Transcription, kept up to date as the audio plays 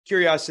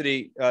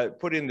curiosity,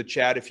 put in the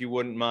chat if you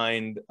wouldn't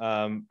mind.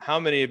 How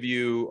many of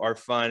you are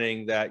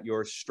finding that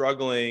you're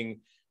struggling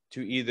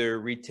to either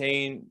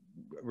recruit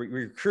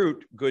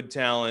good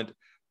talent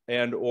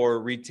and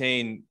or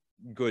retain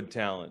good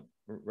talent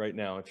right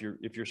now? If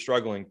you're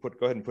struggling, go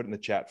ahead and put in the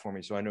chat for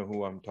me so I know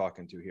who I'm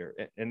talking to here.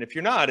 And if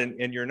you're not,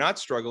 and you're not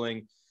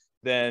struggling,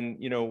 then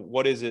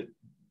what is it?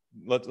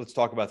 Let's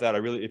talk about that.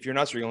 If you're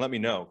not struggling, let me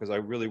know, because I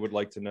really would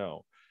like to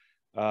know.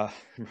 Ron,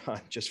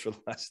 just for the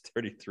last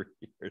 33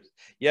 years.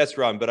 Yes,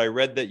 Ron, but I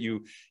read that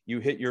you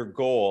hit your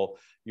goal.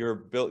 Your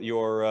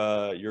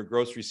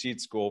gross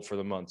receipts goal for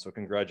the month. So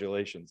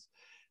congratulations.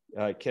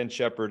 Ken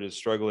Shepard is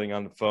struggling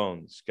on the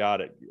phones.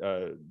 Got it.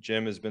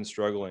 Jim has been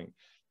struggling.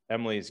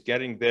 Emily's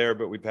getting there,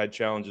 but we've had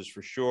challenges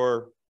for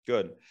sure.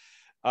 Good.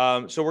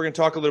 So we're going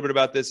to talk a little bit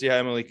about this. Yeah,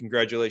 Emily,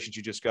 congratulations.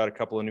 You just got a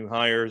couple of new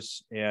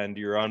hires and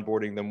you're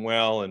onboarding them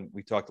well. And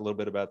we talked a little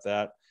bit about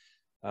that.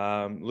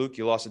 Luke,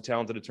 you lost a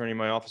talented attorney in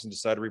my office and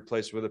decided to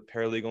replace with a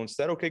paralegal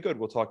instead. Okay, good.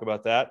 We'll talk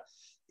about that.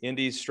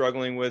 Indy's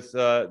struggling with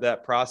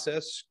that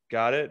process.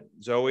 Got it.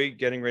 Zoe,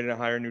 getting ready to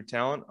hire new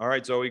talent. All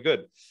right, Zoe,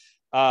 good.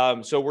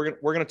 So we're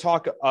going to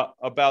talk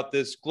about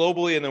this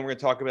globally, and then we're going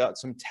to talk about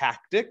some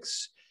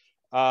tactics.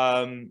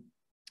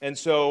 And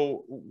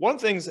so one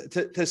thing is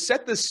to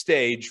set the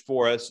stage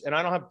for us, and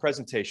I don't have a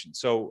presentation.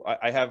 So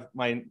I have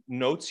my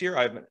notes here.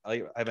 I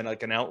have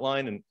like an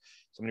outline, and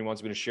somebody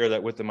wants me to share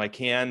that with them, I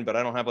can, but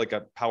I don't have like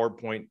a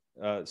PowerPoint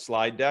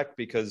slide deck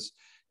because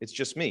it's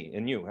just me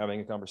and you having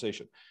a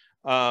conversation.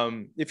 By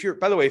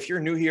the way, if you're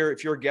new here,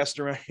 if you're a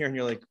guest around here and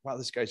you're like, wow,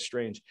 this guy's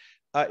strange.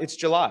 It's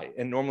July.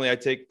 And normally I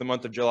take the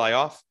month of July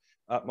off.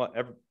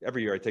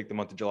 Every year I take the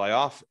month of July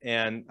off,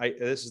 and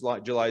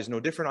July is no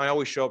different. I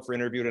always show up for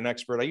interview with an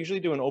expert. I usually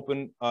do an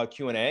open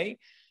Q&A,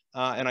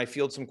 and I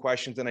field some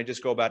questions and I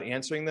just go about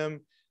answering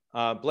them.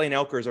 Blaine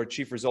Elkers, our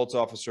Chief Results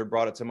Officer,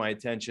 brought it to my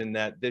attention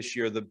that this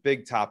year the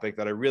big topic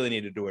that I really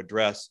needed to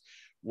address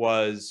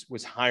was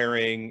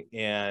hiring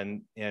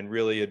and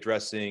really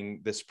addressing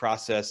this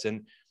process.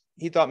 And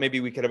he thought maybe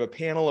we could have a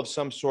panel of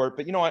some sort.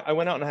 But I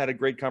went out and I had a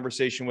great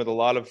conversation with a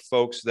lot of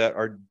folks that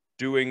are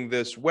doing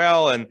this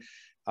well, and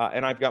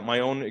I've got my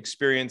own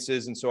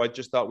experiences. And so I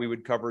just thought we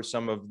would cover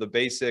some of the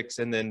basics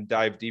and then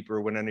dive deeper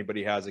when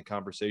anybody has a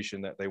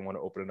conversation that they want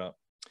to open it up.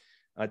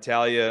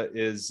 Talia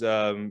is,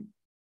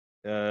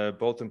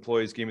 both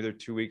employees gave me their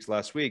 2 weeks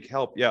last week.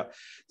 Help. Yeah.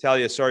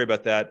 Talia, sorry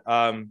about that.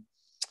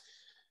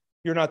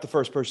 You're not the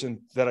first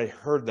person that I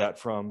heard that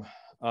from.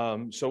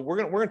 So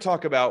we're going to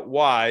talk about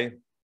why.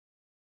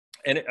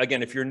 And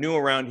again, if you're new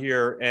around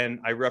here and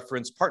I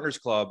reference Partners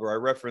Club or I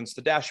reference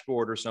the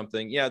dashboard or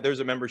something, yeah,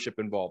 there's a membership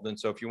involved. And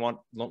so if you want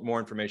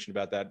more information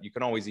about that, you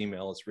can always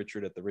email us,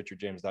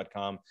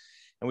 richard@richardjames.com,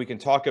 and we can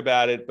talk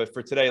about it. But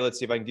for today, let's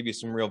see if I can give you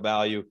some real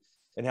value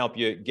and help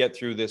you get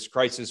through this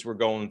crisis we're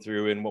going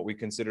through and what we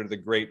consider the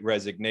Great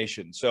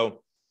Resignation.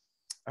 So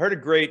I heard a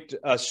great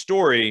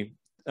story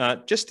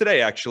just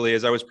today, actually,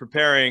 as I was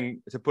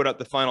preparing to put out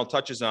the final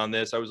touches on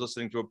this. I was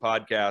listening to a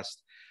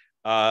podcast.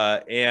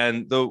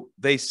 And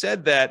they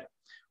said that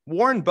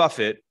Warren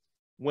Buffett,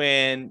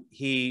 when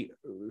he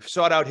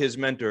sought out his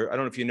mentor, I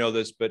don't know if you know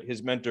this, but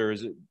his mentor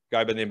is a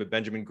guy by the name of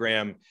Benjamin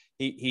Graham.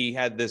 He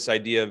had this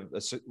idea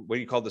of what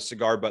he called the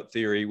cigar butt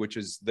theory, which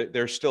is that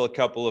there's still a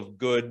couple of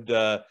good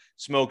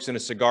smokes in a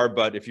cigar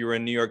butt. If you were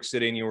in New York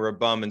City and you were a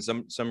bum and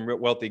some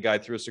wealthy guy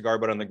threw a cigar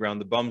butt on the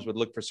ground, the bums would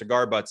look for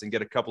cigar butts and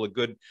get a couple of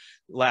good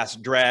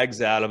last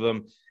drags out of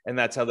them. And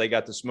that's how they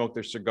got to smoke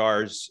their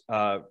cigars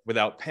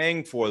without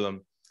paying for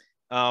them.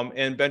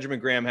 And Benjamin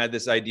Graham had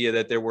this idea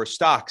that there were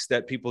stocks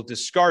that people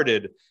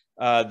discarded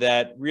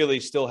that really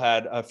still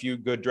had a few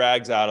good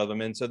drags out of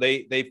them. And so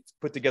they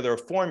put together a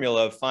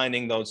formula of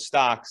finding those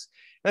stocks.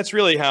 That's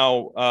really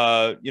how,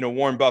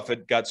 Warren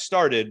Buffett got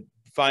started,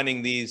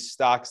 finding these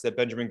stocks that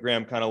Benjamin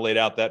Graham kind of laid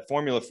out that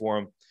formula for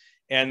him.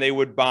 And they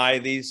would buy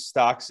these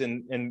stocks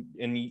and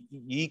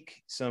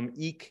eke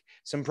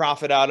some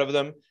profit out of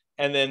them.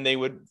 And then they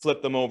would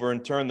flip them over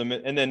and turn them.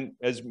 And then,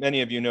 as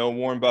many of you know,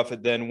 Warren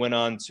Buffett then went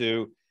on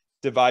to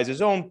devise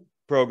his own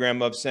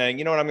program of saying,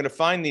 you know what, I'm going to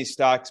find these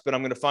stocks, but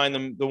I'm going to find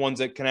them the ones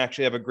that can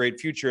actually have a great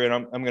future, and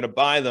I'm going to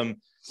buy them,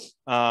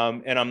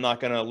 and I'm not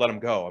going to let them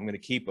go. I'm going to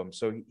keep them.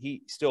 So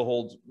he still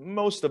holds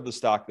most of the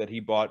stock that he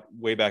bought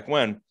way back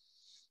when,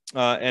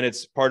 and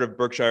it's part of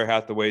Berkshire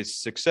Hathaway's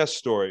success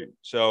story.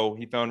 So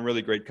he found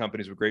really great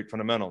companies with great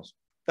fundamentals.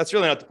 That's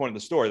really not the point of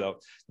the story, though.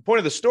 The point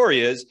of the story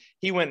is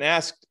he went and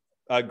asked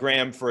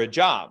Graham for a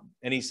job,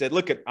 and he said,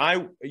 look,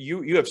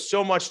 you have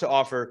so much to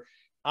offer.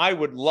 I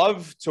would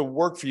love to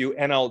work for you,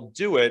 and I'll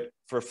do it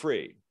for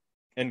free.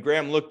 And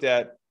Graham looked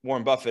at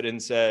Warren Buffett and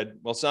said,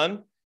 well,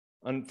 son,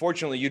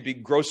 unfortunately, you'd be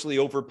grossly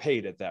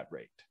overpaid at that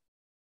rate.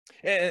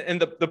 And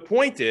the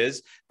point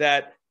is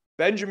that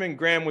Benjamin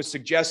Graham was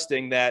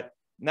suggesting that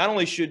not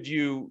only should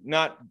you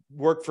not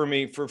work for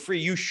me for free,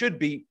 you should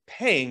be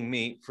paying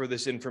me for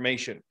this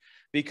information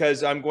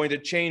because I'm going to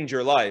change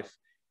your life.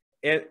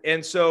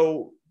 And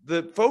so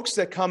the folks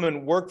that come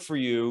and work for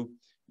you,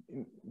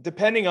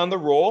 depending on the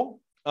role,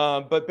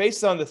 but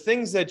based on the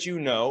things that you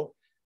know,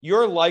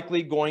 you're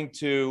likely going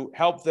to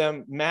help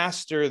them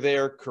master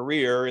their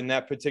career in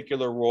that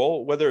particular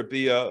role, whether it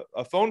be a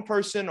phone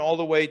person all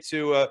the way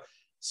to a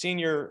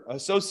senior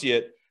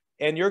associate,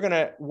 and you're going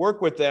to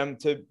work with them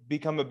to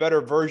become a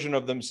better version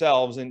of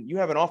themselves. And you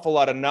have an awful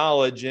lot of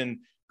knowledge in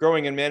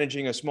growing and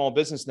managing a small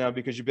business now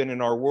because you've been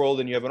in our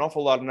world, and you have an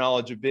awful lot of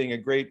knowledge of being a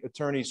great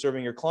attorney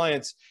serving your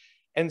clients.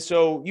 And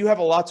so you have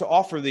a lot to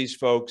offer these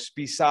folks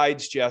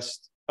besides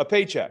just a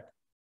paycheck.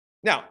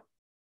 Now,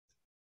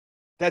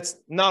 that's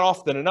not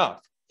often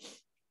enough,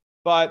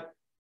 but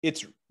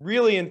it's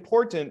really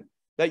important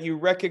that you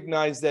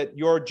recognize that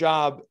your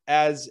job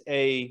as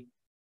a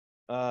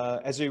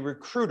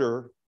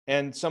recruiter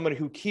and somebody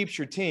who keeps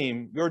your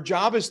team, your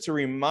job is to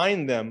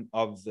remind them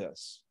of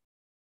this.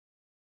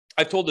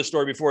 I've told this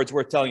story before. It's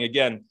worth telling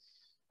again.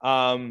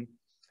 I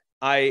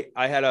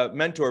had a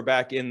mentor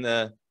back in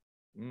the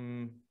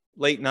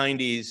late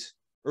 90s,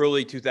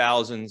 early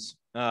 2000s,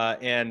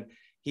 and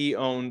he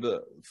owned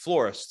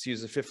florists. He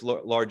was the fifth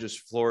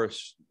largest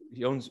florist.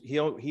 He was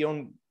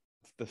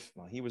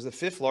the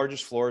fifth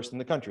largest florist in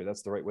the country.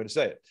 That's the right way to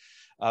say it,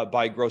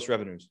 by gross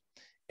revenues.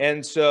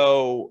 And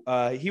so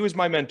he was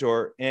my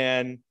mentor.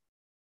 And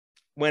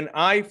when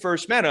I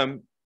first met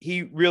him,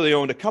 he really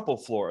owned a couple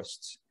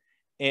florists.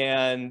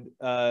 And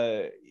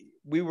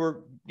we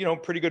were,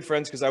 pretty good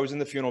friends because I was in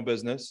the funeral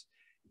business.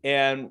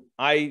 And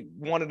I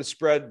wanted to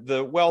spread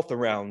the wealth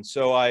around.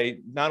 So I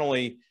not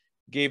only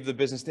gave the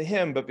business to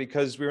him, but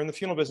because we were in the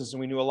funeral business and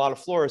we knew a lot of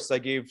florists, I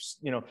gave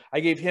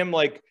him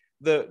like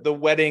the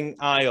wedding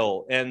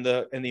aisle and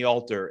the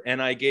altar.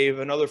 And I gave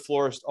another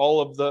florist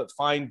all of the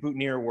fine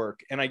boutonniere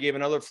work. And I gave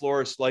another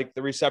florist like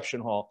the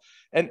reception hall.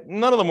 And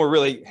none of them were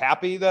really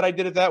happy that I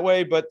did it that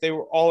way, but they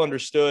were all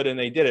understood and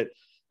they did it.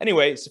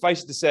 Anyway,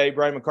 suffice it to say,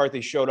 Brian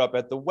McCarthy showed up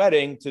at the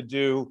wedding to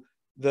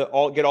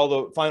get all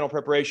the final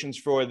preparations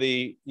for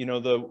the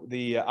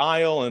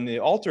aisle and the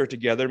altar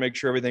together, make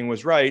sure everything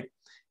was right.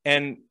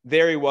 And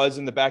there he was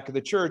in the back of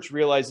the church,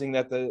 realizing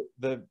that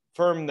the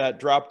firm that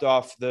dropped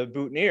off the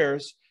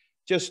boutonnieres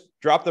just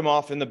dropped them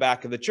off in the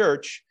back of the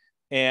church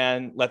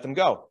and let them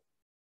go.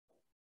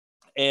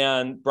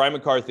 And Brian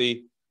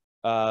McCarthy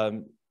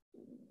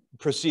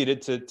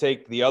proceeded to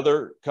take the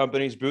other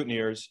company's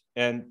boutonnieres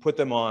and put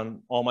them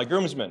on all my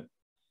groomsmen.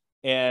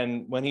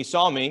 And when he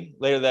saw me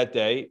later that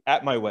day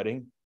at my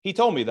wedding, he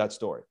told me that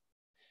story.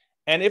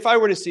 And if I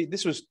were to see,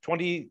 this was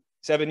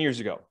 27 years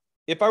ago,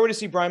 if I were to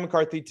see Brian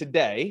McCarthy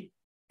today,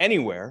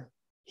 anywhere,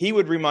 he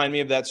would remind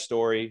me of that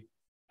story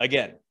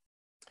again.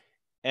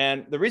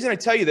 And the reason I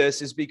tell you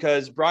this is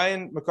because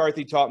Brian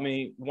McCarthy taught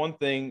me one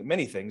thing,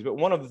 many things, but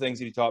one of the things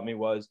that he taught me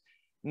was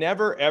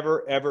never,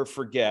 ever, ever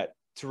forget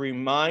to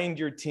remind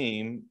your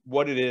team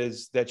what it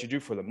is that you do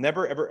for them.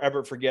 Never, ever,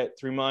 ever forget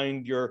to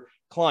remind your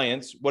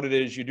clients what it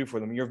is you do for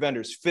them, your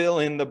vendors, fill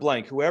in the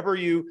blank, whoever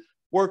you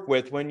work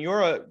with. When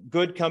you're a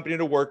good company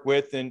to work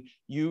with and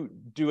you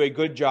do a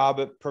good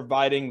job at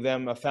providing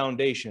them a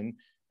foundation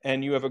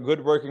and you have a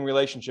good working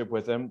relationship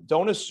with them,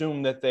 don't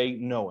assume that they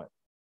know it.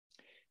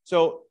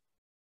 So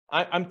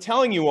I'm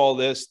telling you all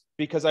this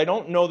because I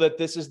don't know that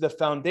this is the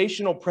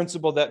foundational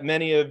principle that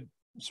many of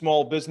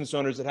small business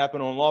owners that happen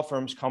to own law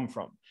firms come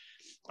from.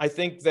 I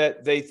think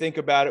that they think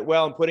about it,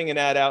 well, I'm putting an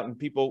ad out and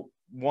people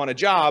want a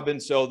job,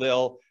 and so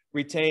they'll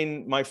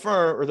retain my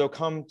firm or they'll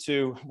come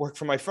to work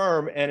for my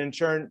firm, and in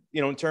turn,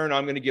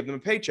 I'm going to give them a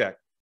paycheck.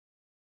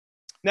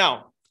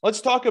 Now,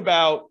 let's talk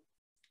about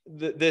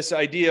this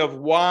idea of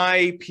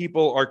why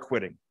people are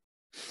quitting.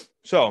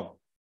 So,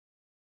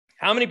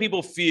 how many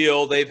people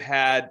feel they've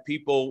had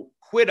people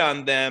quit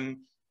on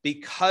them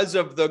because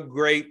of the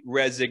Great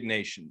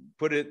Resignation?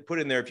 Put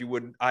in there if you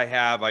would. I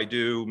have, I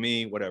do,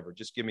 me, whatever.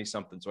 Just give me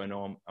something so I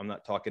know I'm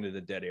not talking to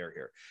the dead air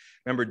here.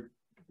 Remember,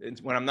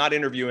 when I'm not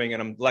interviewing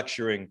and I'm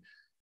lecturing,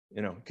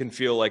 can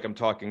feel like I'm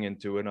talking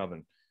into an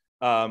oven.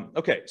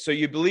 Okay, so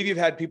you believe you've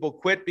had people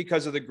quit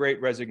because of the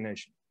Great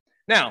Resignation.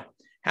 Now,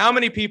 how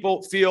many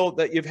people feel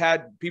that you've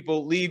had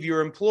people leave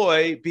your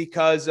employ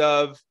because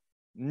of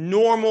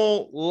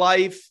normal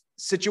life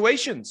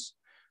situations?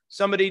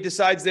 Somebody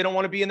decides they don't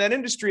want to be in that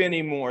industry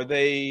anymore.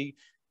 They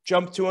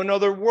jump to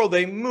another world.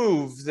 They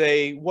move.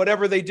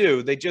 Whatever they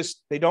do, they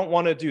don't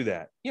want to do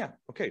that. Yeah,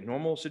 okay,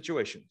 normal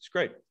situation. It's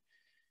great.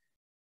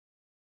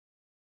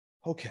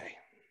 Okay,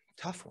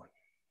 tough one.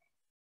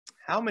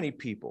 How many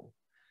people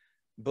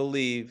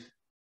believe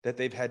that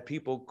they've had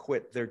people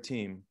quit their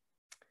team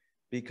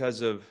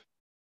because of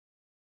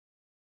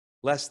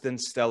less than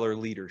stellar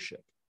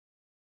leadership?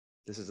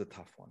 This is a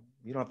tough one.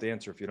 You don't have to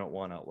answer if you don't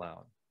want out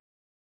loud.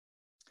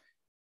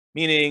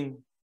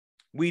 Meaning,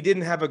 we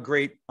didn't have a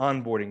great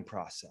onboarding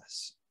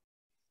process.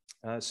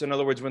 So in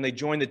other words, when they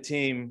joined the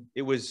team,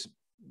 it was,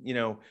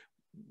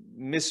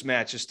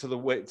 mismatches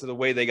to the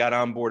way they got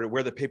onboarded,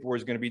 where the paperwork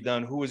was going to be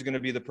done, who was going to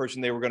be the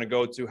person they were going to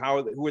go to,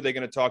 who are they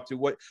going to talk to,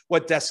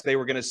 what desk they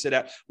were going to sit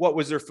at, what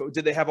was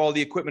did they have all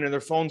the equipment and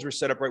their phones were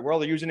set up right, were all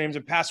their usernames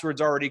and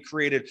passwords already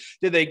created,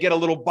 did they get a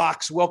little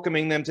box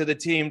welcoming them to the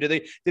team,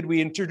 did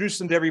we introduce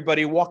them to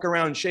everybody, walk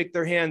around, shake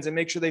their hands and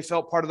make sure they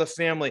felt part of the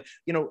family,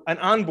 an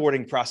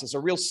onboarding process, a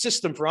real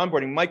system for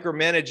onboarding,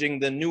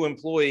 micromanaging the new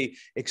employee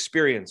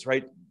experience,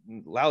 right?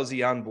 Lousy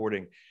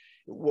onboarding.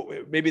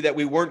 Maybe that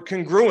we weren't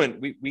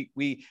congruent.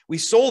 We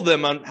sold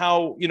them on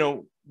how,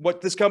 what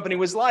this company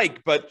was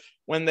like, but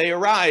when they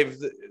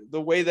arrived,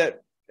 the way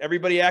that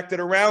everybody acted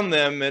around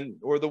them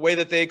or the way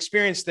that they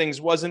experienced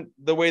things wasn't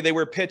the way they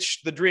were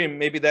pitched the dream.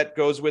 Maybe that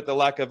goes with the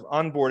lack of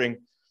onboarding.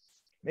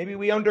 Maybe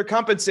we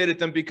undercompensated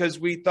them because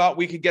we thought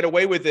we could get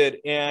away with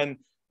it, and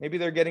maybe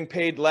they're getting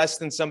paid less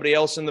than somebody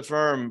else in the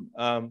firm.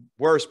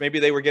 Worse, maybe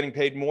they were getting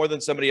paid more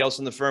than somebody else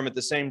in the firm at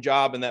the same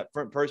job, and that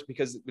person,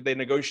 because they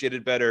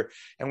negotiated better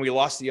and we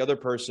lost the other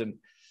person.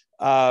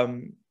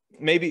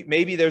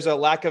 Maybe there's a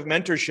lack of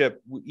mentorship.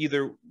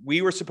 Either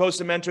we were supposed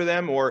to mentor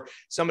them or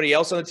somebody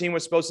else on the team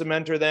was supposed to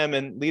mentor them,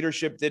 and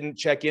leadership didn't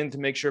check in to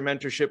make sure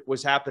mentorship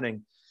was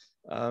happening.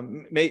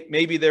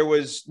 Maybe there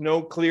was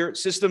no clear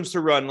systems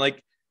to run,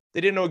 like they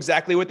didn't know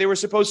exactly what they were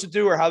supposed to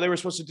do or how they were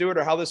supposed to do it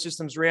or how the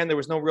systems ran. There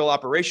was no real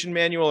operation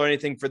manual or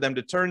anything for them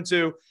to turn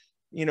to.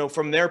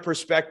 From their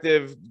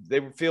perspective,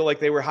 they feel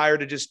like they were hired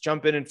to just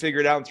jump in and figure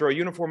it out and throw a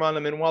uniform on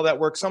them. And while that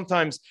works,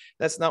 sometimes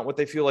that's not what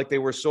they feel like they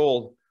were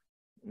sold.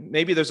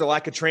 Maybe there's a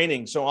lack of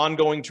training. So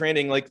ongoing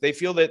training, like they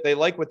feel that they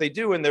like what they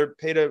do and they're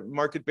paid a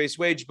market-based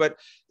wage, but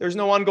there's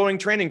no ongoing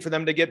training for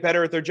them to get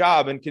better at their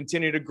job and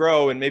continue to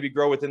grow and maybe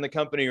grow within the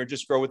company or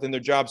just grow within their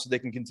job so they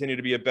can continue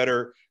to be a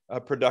better,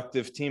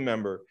 productive team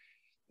member.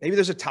 Maybe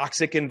there's a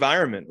toxic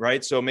environment,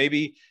 right? So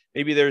maybe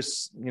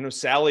there's,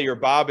 Sally or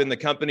Bob in the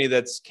company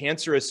that's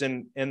cancerous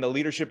and the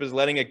leadership is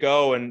letting it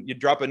go, and you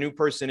drop a new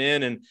person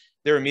in and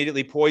they're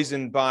immediately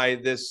poisoned by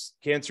this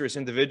cancerous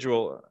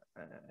individual.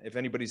 If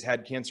anybody's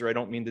had cancer, I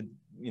don't mean to,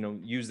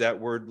 use that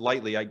word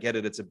lightly. I get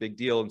it. It's a big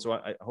deal. And so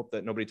I hope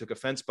that nobody took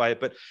offense by it.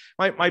 But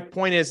my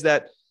point is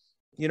that,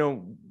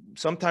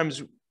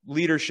 sometimes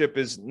leadership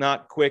is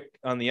not quick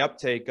on the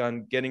uptake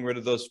on getting rid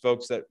of those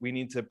folks that we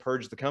need to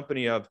purge the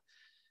company of.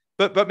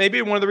 But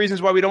maybe one of the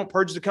reasons why we don't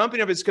purge the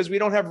company of it is because we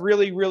don't have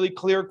really, really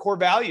clear core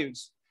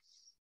values.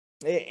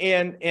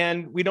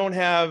 And we don't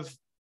have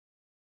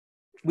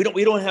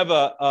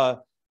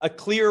a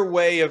clear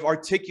way of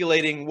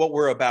articulating what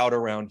we're about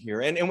around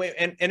here. And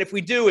if we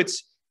do,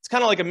 it's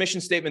kind of like a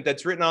mission statement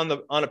that's written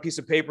on a piece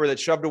of paper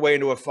that's shoved away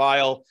into a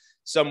file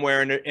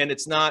somewhere, and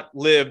it's not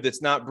lived,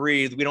 it's not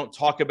breathed. We don't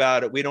talk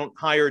about it. We don't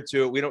hire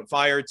to it. We don't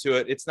fire to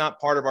it. It's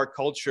not part of our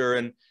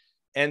culture.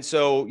 And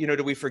so,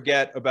 do we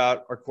forget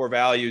about our core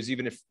values?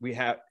 Even if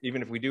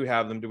we do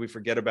have them, do we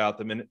forget about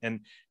them?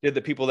 And did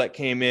the people that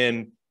came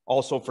in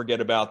also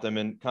forget about them?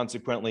 And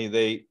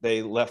consequently,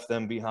 they left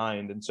them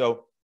behind. And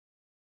so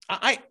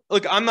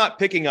I'm not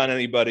picking on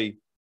anybody.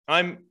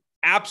 I'm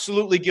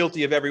absolutely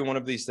guilty of every one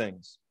of these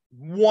things,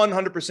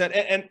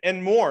 100%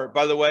 and more,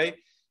 by the way.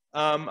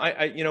 One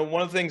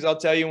of the things I'll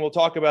tell you, and we'll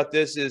talk about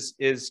this,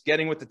 is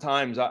getting with the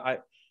times.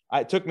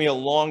 It took me a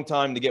long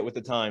time to get with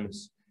the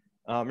times.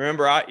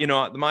 Remember,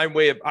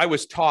 I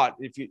was taught,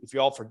 if you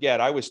all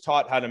forget, I was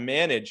taught how to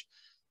manage,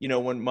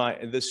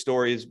 this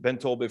story has been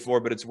told before,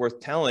 but it's worth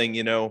telling,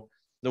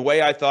 the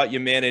way I thought you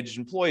managed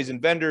employees and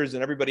vendors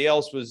and everybody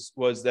else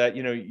was that,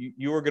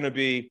 you were going to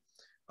be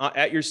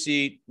at your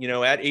seat,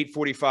 at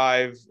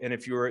 8:45. And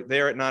if you were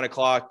there at 9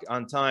 o'clock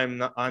on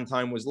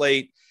time was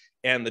late,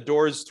 and the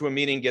doors to a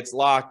meeting gets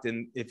locked.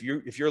 And if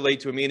you're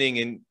late to a meeting,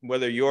 and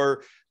whether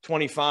you're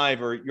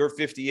 25 or you're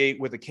 58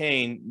 with a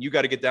cane, you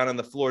got to get down on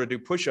the floor to do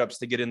push-ups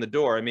to get in the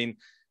door. I mean,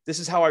 this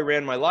is how I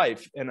ran my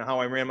life and how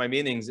I ran my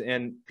meetings,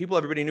 and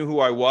everybody knew who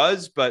I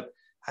was, but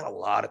I had a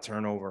lot of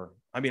turnover.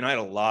 And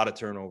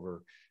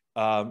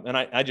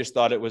I just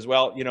thought it was,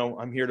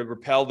 I'm here to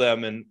repel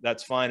them, and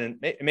that's fine. And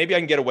maybe I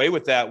can get away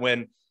with that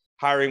when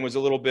hiring was a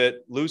little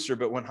bit looser,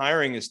 but when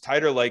hiring is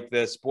tighter like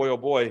this, boy, oh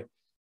boy,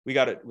 we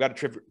got to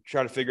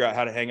try to figure out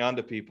how to hang on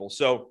to people.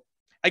 So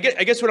I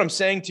guess what I'm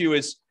saying to you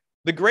is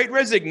the Great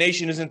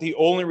Resignation isn't the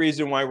only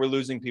reason why we're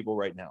losing people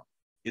right now.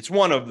 It's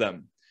one of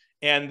them.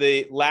 And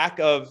the lack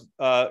of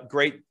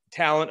great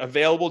talent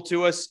available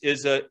to us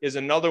is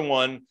another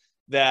one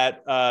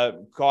that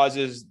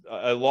causes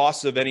a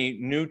loss of any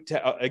new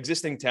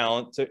existing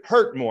talent to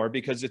hurt more,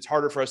 because it's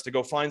harder for us to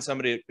go find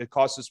somebody. It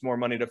costs us more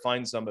money to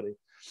find somebody.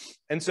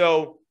 And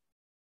so,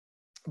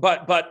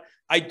 but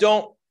I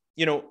don't,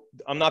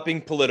 I'm not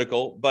being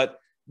political, but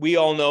we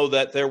all know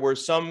that there were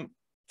some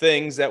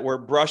things that were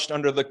brushed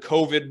under the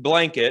COVID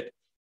blanket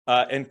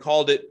and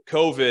called it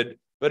COVID,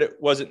 but it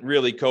wasn't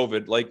really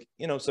COVID, like,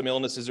 some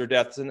illnesses or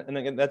deaths. And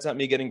again, that's not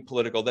me getting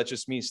political. That's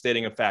just me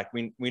stating a fact.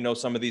 We know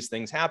some of these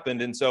things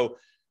happened. And so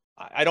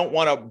I don't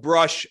want to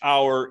brush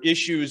our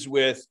issues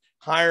with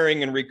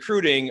hiring and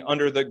recruiting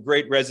under the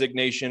Great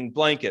Resignation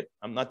blanket.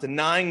 I'm not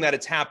denying that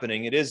it's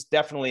happening. It is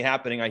definitely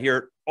happening. I hear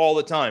it all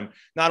the time,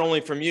 not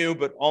only from you,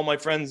 but all my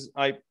friends,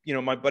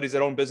 my buddies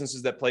that own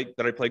businesses that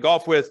I play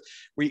golf with.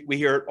 We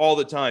hear it all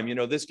the time.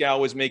 This gal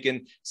was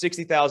making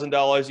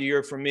 $60,000 a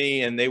year from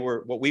me, and they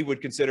were what we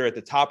would consider at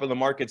the top of the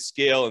market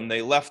scale. And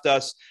they left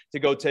us to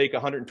go take a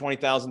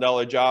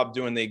 $120,000 job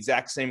doing the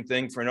exact same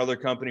thing for another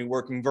company,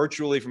 working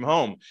virtually from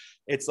home.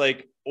 It's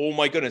like, oh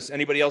my goodness,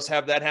 anybody else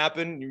have that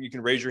happen? You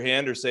can raise your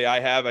hand or say, I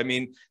have. I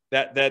mean,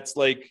 that's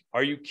like,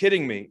 are you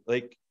kidding me?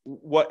 Like,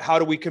 how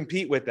do we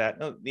compete with that?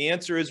 No, the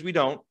answer is we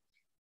don't.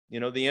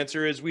 The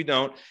answer is we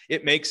don't.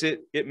 It makes it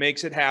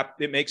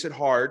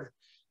hard.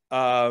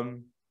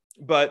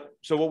 But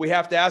so what we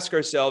have to ask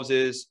ourselves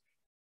is,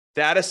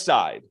 that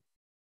aside,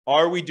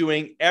 are we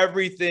doing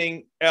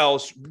everything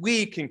else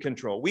we can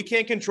control? We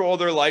can't control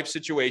their life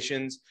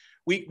situations.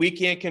 We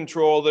can't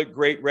control the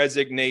Great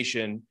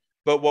Resignation.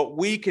 But what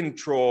we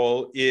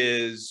control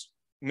is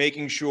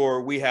making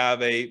sure we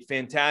have a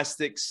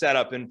fantastic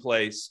setup in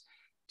place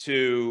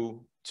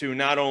to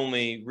not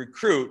only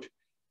recruit,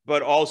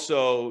 but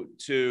also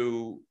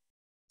to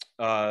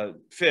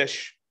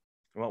fish.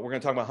 Well, we're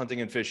going to talk about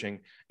hunting and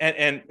fishing,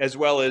 and as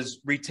well as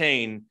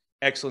retain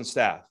excellent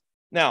staff.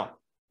 Now,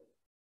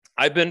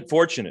 I've been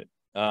fortunate.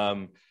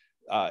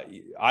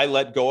 I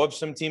let go of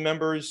some team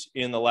members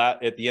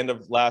at the end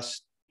of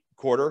last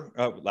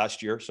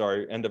year,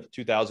 end of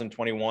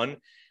 2021,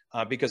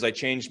 because I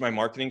changed my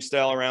marketing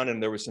style around,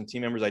 and there were some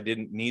team members I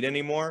didn't need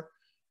anymore.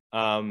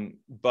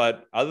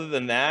 But other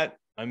than that,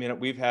 I mean,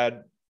 we've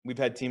had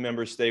team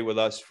members stay with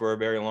us for a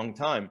very long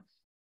time.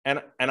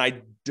 And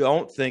I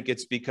don't think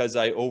it's because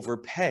I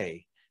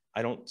overpay.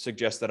 I don't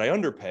suggest that I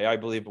underpay. I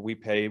believe we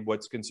pay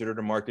what's considered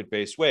a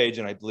market-based wage,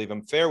 and I believe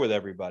I'm fair with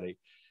everybody.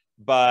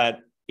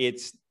 But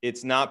it's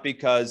not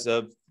because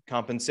of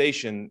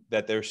compensation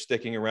that they're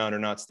sticking around or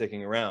not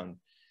sticking around.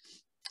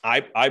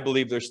 I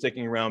believe they're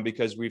sticking around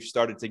because we've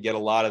started to get a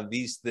lot of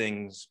these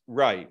things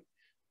right.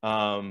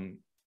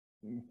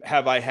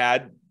 Have I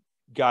had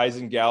guys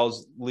and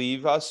gals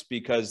leave us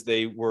because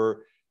they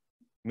were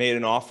made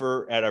an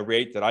offer at a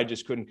rate that I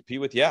just couldn't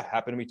compete with? Yeah,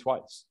 happened to me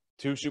twice.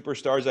 2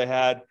 superstars I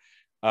had,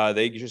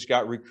 they just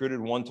got recruited.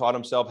 One taught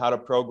himself how to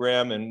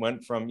program and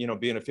went from,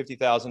 being a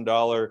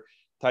 $50,000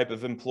 type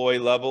of employee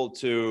level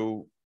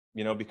to,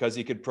 because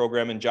he could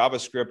program in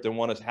JavaScript and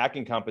won a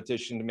hacking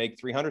competition to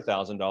make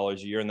 $300,000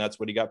 a year. And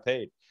that's what he got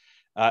paid.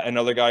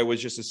 Another guy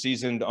was just a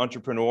seasoned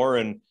entrepreneur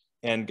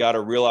and got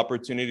a real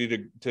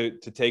opportunity to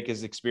take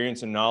his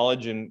experience and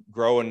knowledge and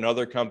grow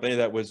another company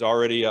that was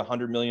already a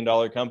 $100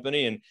 million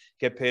company and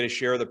get paid a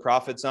share of the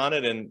profits on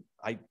it. And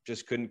I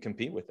just couldn't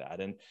compete with that.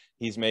 And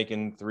he's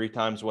making 3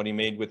 times what he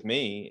made with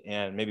me,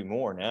 and maybe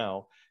more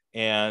now.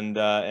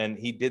 And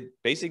he did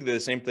basically the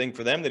same thing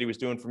for them that he was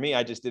doing for me.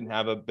 I just didn't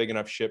have a big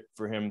enough ship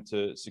for him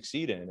to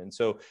succeed in. And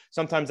so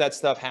sometimes that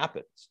stuff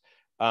happens.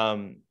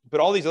 But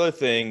all these other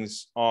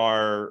things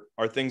are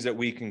things that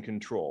we can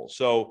control.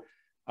 So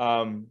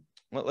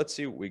let's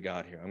see what we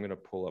got here. I'm going to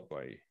pull up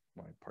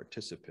my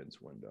participants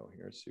window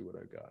here, see what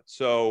I got.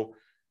 So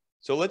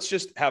let's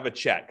just have a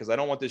chat, because I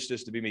don't want this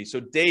just to be me.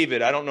 So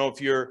David, I don't know if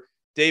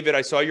David,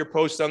 I saw your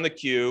post on the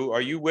queue.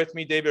 Are you with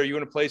me, David? Are you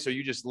in a place? Are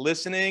you just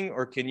listening,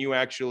 or can you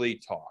actually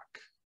talk?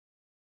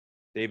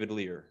 David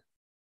Lear.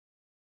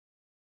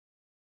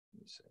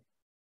 Let me see.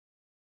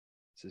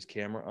 Is his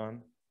camera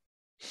on?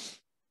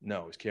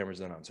 No, his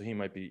camera's not on. So he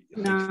might be.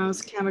 No,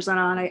 his camera's not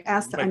on. I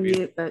asked to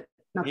unmute, but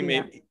nothing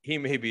yet. He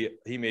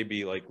may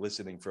be like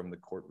listening from the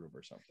courtroom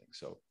or something.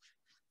 So,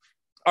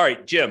 all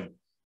right, Jim,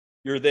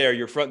 you're there.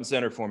 You're front and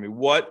center for me.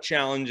 What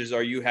challenges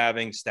are you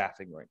having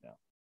staffing right now?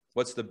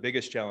 What's the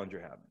biggest challenge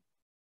you're having?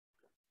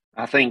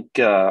 I think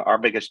our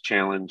biggest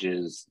challenge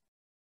is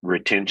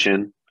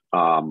retention.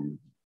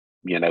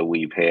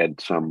 We've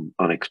had some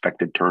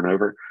unexpected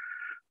turnover,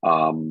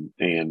 and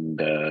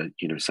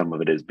some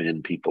of it has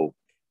been people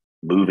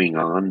moving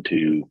on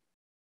to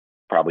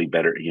probably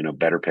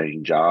better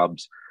paying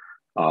jobs,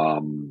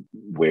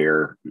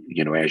 where,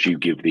 as you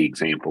give the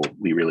example,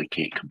 we really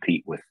can't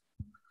compete with,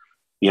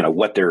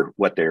 what they're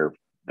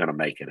going to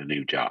make in a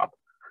new job.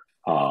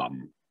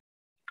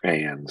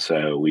 And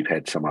so we've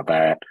had some of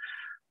that.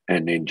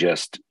 And then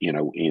just,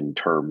 in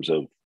terms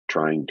of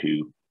trying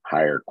to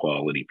hire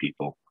quality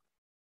people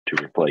to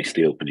replace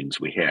the openings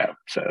we have.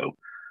 So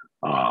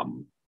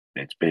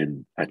it's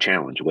been a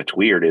challenge. What's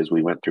weird is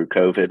we went through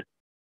COVID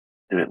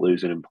and didn't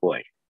lose an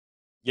employee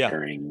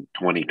during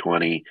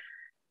 2020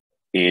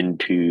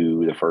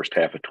 into the first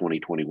half of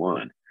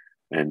 2021.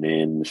 And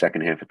then the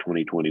second half of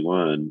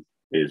 2021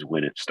 is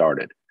when it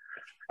started.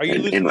 Are you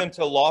losing them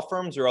to law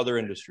firms or other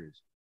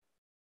industries?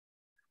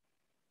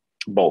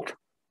 Both.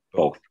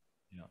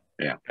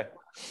 Yeah. Okay.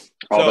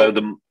 Although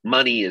the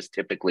money is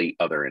typically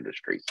other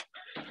industries.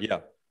 Yeah.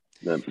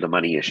 The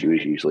money issue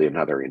is usually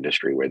another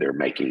industry where they're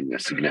making a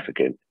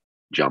significant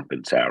jump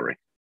in salary.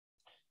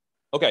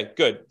 Okay,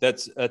 good.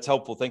 That's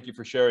helpful. Thank you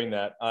for sharing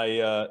that.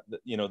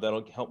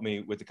 That'll help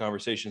me with the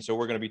conversation. So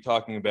we're going to be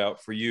talking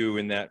about, for you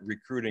in that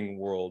recruiting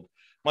world,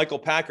 Michael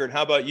Packard,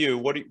 how about you?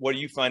 What are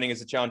you finding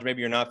as a challenge?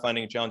 Maybe you're not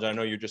finding a challenge. I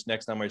know you're just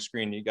next on my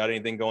screen. You got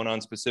anything going on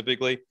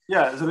specifically?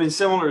 Yeah, I mean,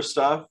 similar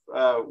stuff.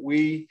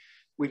 We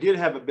did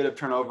have a bit of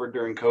turnover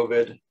during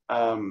COVID.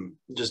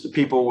 Just the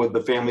people with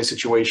the family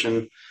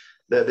situation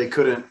that they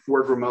couldn't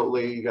work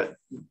remotely. You got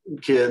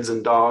kids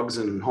and dogs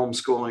and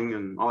homeschooling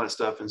and all that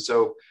stuff. And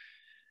so,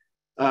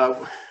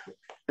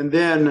 and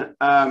then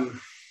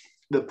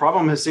the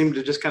problem has seemed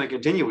to just kind of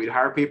continue. We'd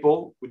hire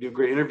people, we do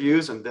great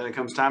interviews, and then it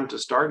comes time to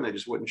start and they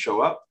just wouldn't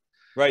show up.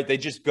 Right. They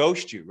just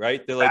ghost you,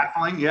 right? They're like,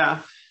 baffling, yeah.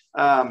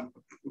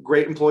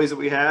 Great employees that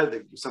we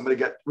had, somebody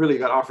got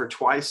offered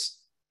twice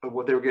of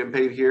what they were getting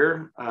paid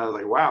here.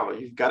 Like, wow,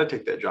 you've got to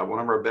take that job. One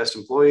of our best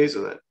employees,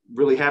 that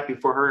really happy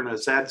for her in a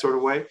sad sort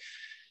of way.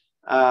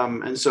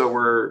 And so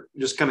we're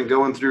just kind of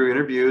going through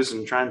interviews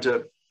and trying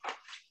to,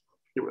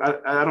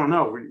 I don't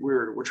know,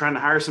 we're trying to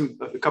hire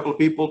a couple of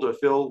people to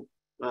fill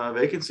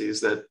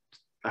vacancies that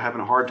are having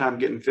a hard time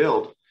getting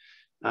filled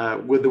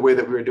with the way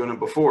that we were doing it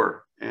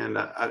before. And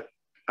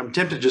I'm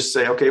tempted to just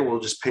say, okay, we'll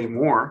just pay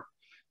more,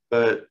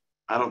 but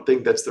I don't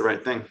think that's the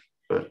right thing,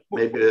 but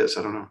maybe it is.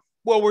 I don't know.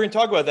 Well, we're going to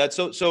talk about that.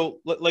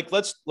 So like,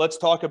 let's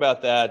talk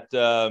about that.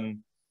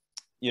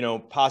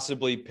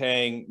 Possibly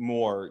paying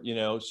more,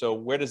 so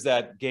where does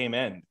that game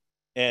end?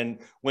 And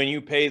when you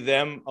pay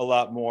them a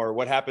lot more,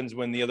 what happens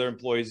when the other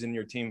employees in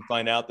your team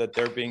find out that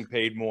they're being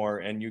paid more,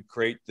 and you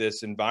create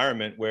this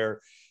environment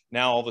where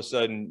now all of a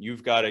sudden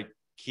you've got to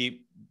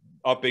keep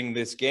upping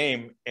this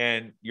game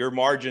and your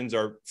margins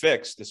are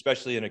fixed,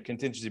 especially in a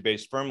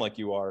contingency-based firm like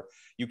you are,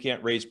 you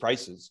can't raise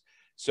prices.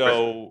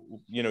 So,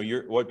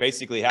 what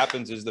basically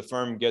happens is the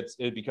firm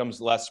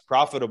becomes less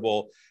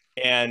profitable.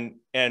 And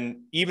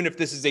even if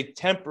this is a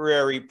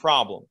temporary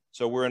problem,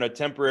 so we're in a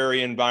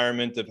temporary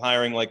environment of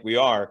hiring like we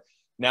are,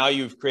 now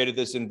you've created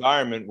this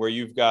environment where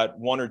you've got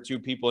one or two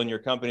people in your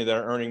company that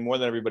are earning more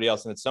than everybody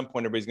else. And at some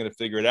point, everybody's going to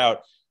figure it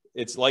out.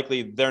 It's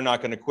likely they're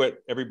not going to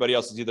quit. Everybody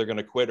else is either going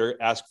to quit or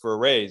ask for a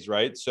raise,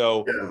 right?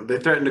 So yeah, they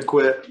threaten to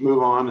quit,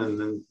 move on, and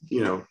then,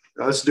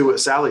 let's do what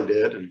Sally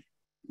did and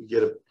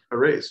get a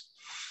raise.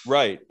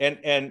 Right.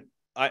 And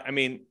I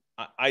mean,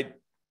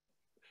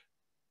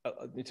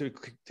 to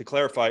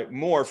clarify,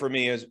 more for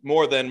me is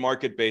more than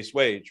market-based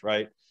wage,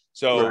 right?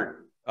 So, right.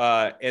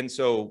 And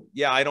so,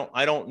 yeah, I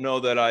don't know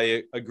that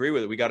I agree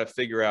with it. We got to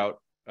figure out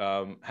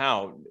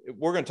how.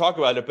 We're going to talk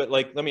about it, but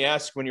let me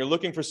ask: when you're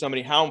looking for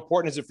somebody, how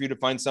important is it for you to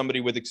find somebody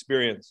with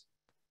experience?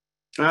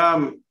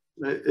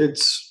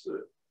 It's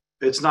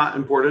not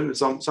important.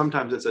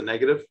 Sometimes it's a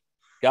negative.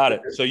 Got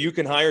it. So you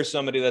can hire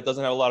somebody that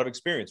doesn't have a lot of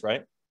experience,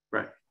 right?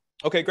 Right.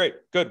 Okay, great.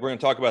 Good. We're going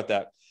to talk about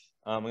that.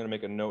 I'm going to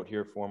make a note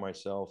here for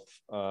myself.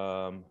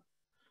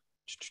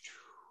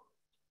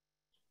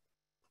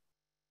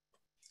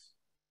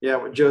 Yeah,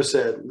 what Joe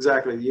said,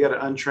 exactly. You got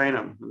to untrain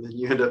them, and then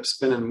you end up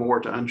spending more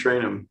to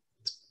untrain them.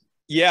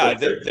 Yeah,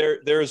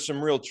 there is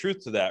some real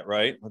truth to that,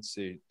 right? Let's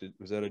see.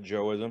 Was that a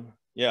Joeism?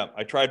 Yeah,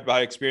 I tried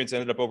by experience,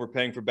 ended up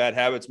overpaying for bad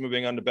habits,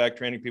 moving on to back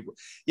training people.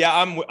 Yeah,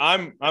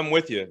 I'm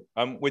with you.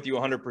 I'm with you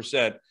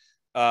 100%,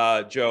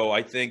 Joe.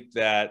 I think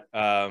that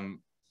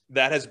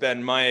that has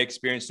been my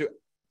experience too.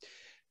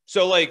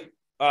 So let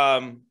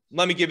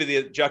me give you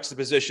the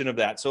juxtaposition of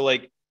that. So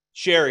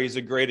Sherry is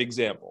a great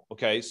example.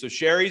 Okay. So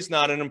Sherry's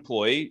not an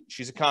employee.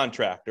 She's a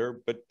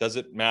contractor, but does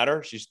it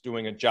matter? She's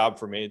doing a job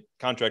for me.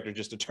 Contractor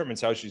just determines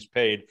how she's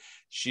paid.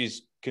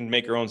 She's can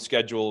make her own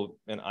schedule.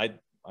 And I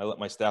let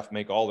my staff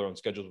make all their own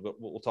schedules, but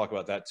we'll talk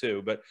about that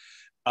too. But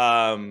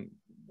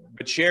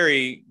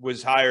Sherry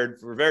was hired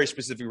for a very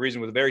specific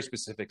reason with a very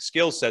specific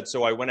skill set.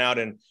 So I went out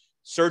and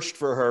searched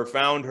for her,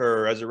 found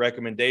her as a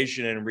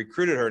recommendation and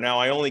recruited her. Now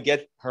I only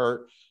get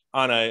her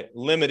on a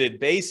limited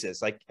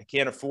basis. I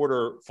can't afford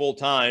her full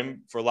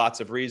time for lots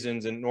of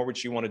reasons, and nor would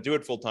she want to do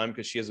it full time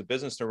because she has a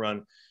business to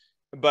run.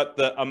 But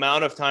the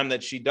amount of time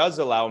that she does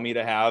allow me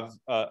to have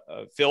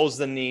fills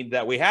the need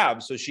that we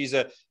have. So she's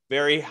a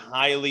very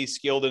highly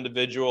skilled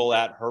individual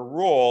at her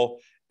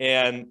role.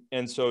 And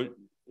so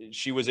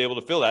she was able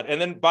to fill that.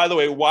 And then, by the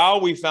way,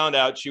 while we found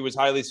out she was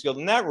highly skilled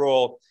in that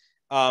role,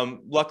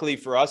 luckily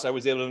for us, I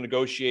was able to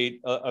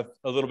negotiate a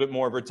little bit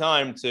more of her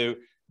time to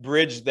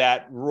bridge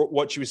that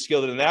what she was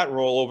skilled in that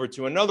role over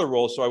to another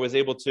role. So I was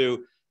able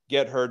to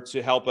get her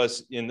to help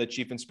us in the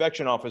chief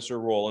inspection officer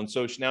role. And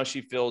so now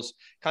she fills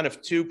kind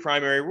of two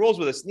primary roles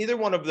with us. Neither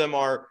one of them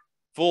are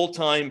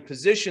full-time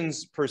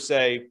positions per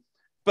se,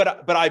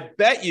 but I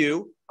bet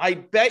you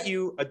 $1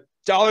 to a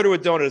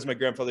donut, as my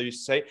grandfather used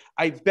to say.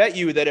 I bet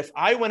you that if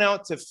I went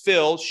out to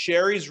fill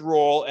Sherry's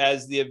role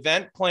as the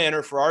event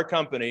planner for our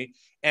company,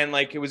 and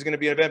it was going to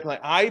be an event plan,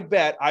 I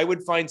bet I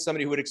would find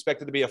somebody who would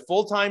expect it to be a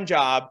full-time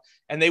job,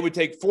 and they would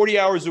take 40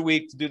 hours a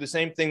week to do the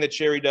same thing that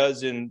Sherry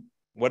does in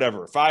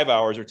whatever, 5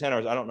 hours or 10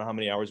 hours. I don't know how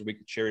many hours a week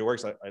Sherry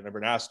works. I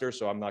never asked her,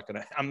 so I'm not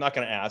going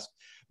to ask.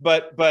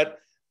 But what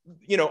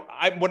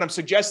I'm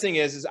suggesting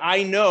is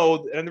I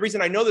know, and the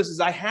reason I know this is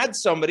I had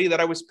somebody that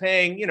I was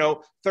paying,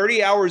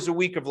 30 hours a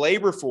week of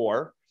labor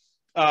for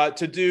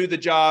to do the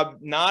job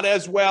not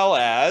as well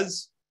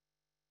as,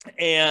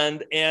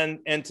 and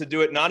to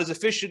do it not as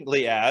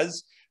efficiently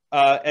as,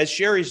 as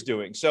Sherry's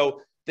doing.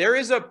 So there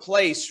is a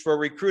place for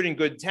recruiting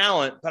good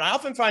talent, but I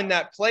often find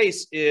that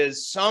place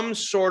is some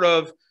sort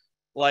of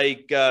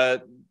like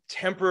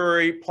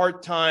temporary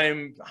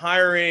part-time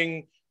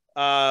hiring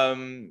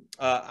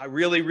a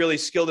really, really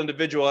skilled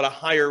individual at a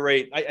higher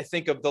rate. I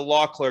think of the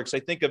law clerks. I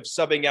think of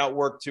subbing out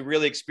work to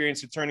really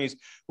experienced attorneys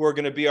who are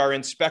going to be our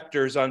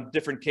inspectors on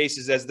different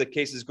cases. As the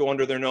cases go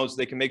under their nose,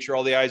 they can make sure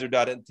all the I's are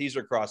dotted and T's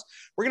are crossed.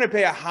 We're going to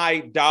pay a high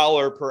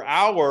dollar per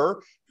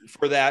hour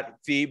for that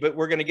fee, but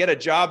we're going to get a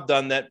job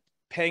done that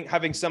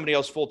having somebody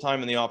else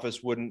full-time in the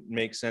office wouldn't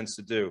make sense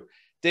to do.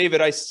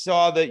 David, I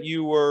saw that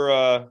you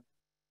were,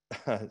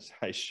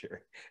 hi,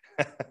 Sherry.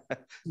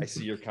 I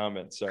see your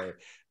comment. Sorry.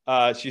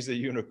 She's a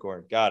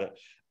unicorn. Got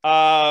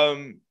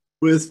it.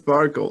 With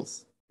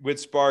sparkles. With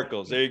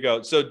sparkles. There you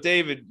go. So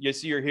David, you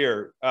see you're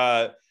here.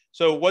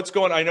 So what's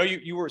going on? I know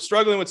you were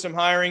struggling with some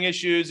hiring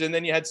issues, and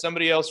then you had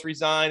somebody else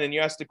resign, and you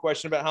asked a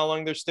question about how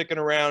long they're sticking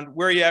around.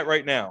 Where are you at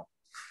right now?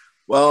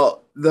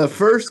 Well, the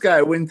first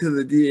guy went to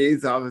the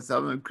DA's office.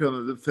 I'm a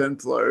criminal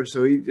defense lawyer,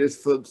 so he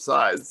just flipped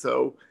sides.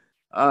 So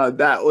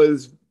that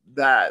was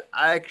that.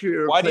 I actually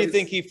replaced... Why do you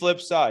think he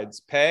flipped sides?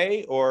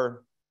 Pay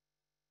or?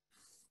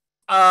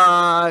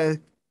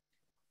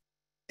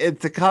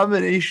 It's a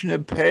combination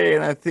of pay,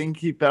 and I think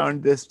he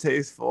found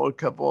distasteful a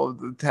couple of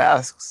the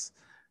tasks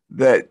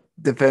that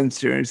defense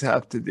attorneys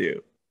have to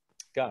do.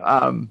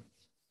 Got it.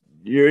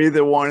 You're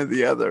either one or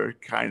the other,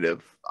 kind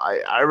of.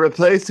 I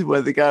replaced him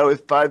with a guy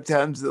with 5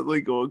 times the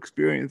legal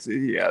experience that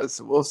he has.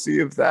 So we'll see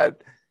if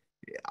that.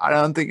 I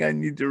don't think I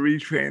need to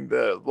retrain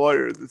the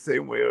lawyer the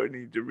same way I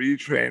need to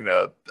retrain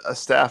a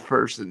staff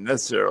person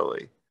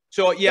necessarily.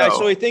 So yeah,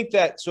 so I think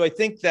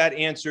that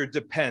answer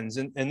depends,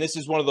 and this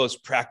is one of those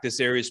practice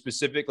areas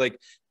specific, like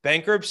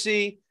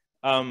bankruptcy.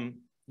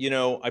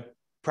 I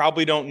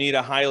probably don't need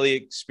a highly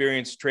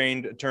experienced,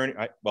 trained attorney.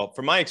 Well,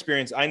 from my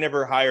experience, I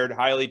never hired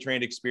highly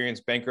trained,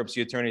 experienced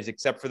bankruptcy attorneys,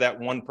 except for that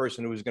one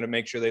person who was going to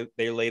make sure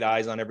they laid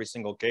eyes on every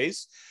single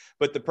case.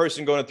 But the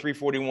person going to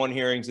 341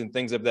 hearings and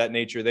things of that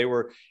nature, they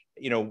were,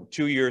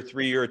 2-year,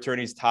 3-year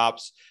attorneys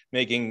tops,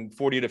 making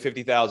 $40,000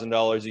 to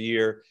 $50,000 a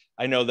year.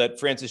 I know that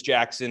Francis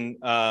Jackson,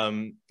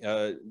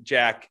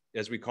 Jack,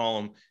 as we call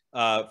him,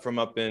 from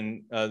up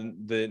in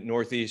the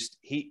Northeast,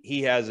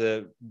 he has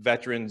a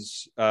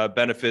veterans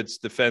benefits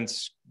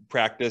defense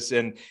practice,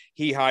 and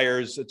he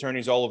hires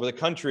attorneys all over the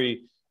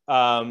country.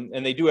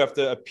 And they do have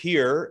to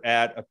appear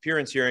at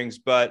appearance hearings,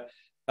 but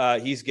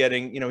he's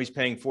getting, he's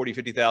paying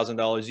 $40,000,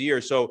 $50,000 a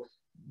year. So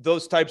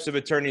those types of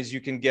attorneys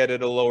you can get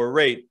at a lower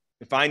rate.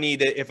 If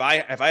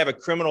I have a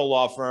criminal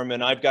law firm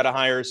and I've got to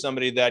hire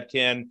somebody that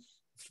can,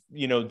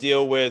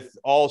 deal with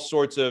all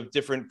sorts of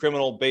different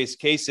criminal based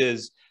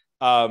cases,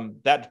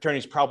 that attorney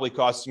is probably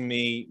costing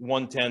me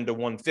 $110 to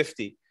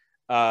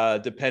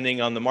 $150,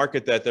 depending on the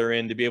market that they're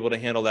in, to be able to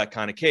handle that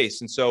kind of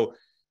case. And so,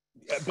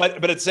 but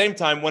at the same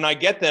time, when I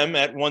get them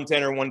at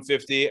 $110 or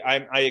 $150,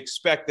 I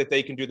expect that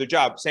they can do their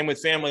job. Same with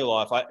family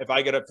law. If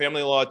I get a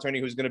family law attorney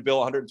who's going to bill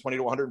 120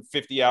 to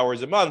 150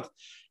 hours a month,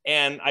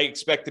 and I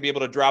expect to be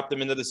able to drop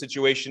them into the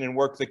situation and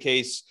work the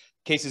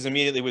cases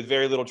immediately with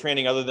very little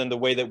training, other than the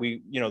way that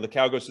we, the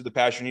cow goes through the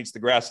pasture and eats the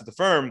grass at the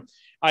firm,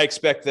 I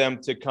expect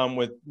them to come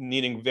with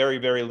needing very,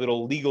 very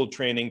little legal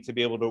training to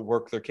be able to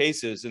work their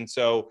cases. And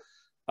so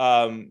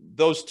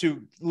those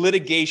two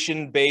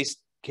litigation-based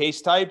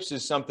case types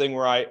is something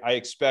where I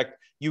expect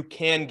you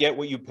can get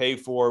what you pay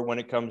for when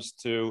it comes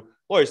to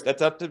lawyers. That's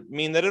not to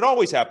mean that it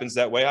always happens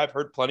that way. I've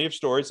heard plenty of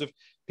stories of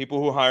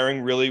people who are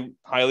hiring really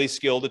highly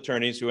skilled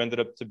attorneys who ended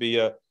up to be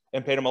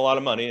and paid them a lot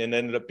of money and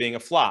ended up being a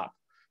flop.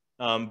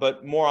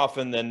 But more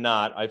often than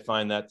not, I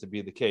find that to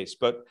be the case.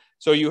 But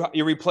so you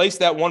replace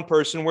that one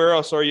person. Where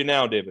else are you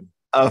now, David?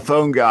 A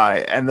phone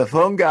guy. And the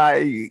phone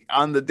guy,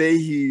 on the day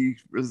he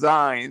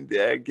resigned,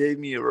 gave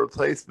me a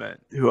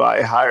replacement who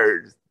I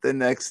hired the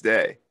next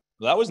day.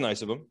 Well, that was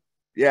nice of him.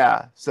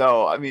 Yeah.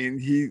 So, I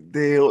mean,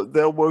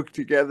 they'll work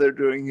together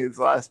during his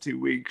last 2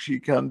 weeks. She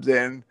comes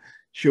in,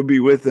 she'll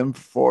be with him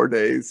for 4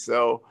 days.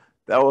 So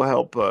that will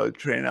help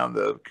train on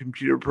the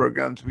computer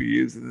programs we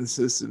use and the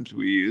systems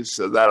we use.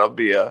 So that'll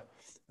be a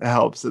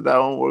help. So that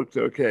one worked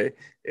okay.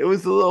 It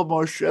was a little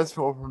more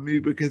stressful for me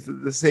because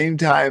at the same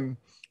time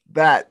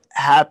that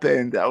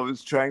happened, I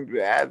was trying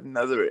to add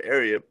another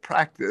area of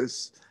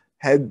practice,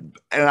 had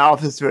an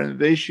office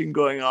renovation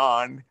going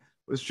on,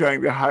 was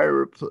trying to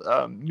hire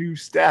new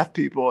staff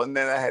people, and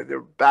then I had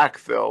to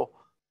backfill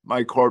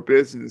my core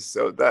business.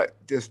 So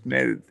that just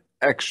made it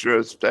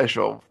extra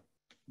special.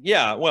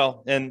 Yeah,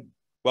 well, and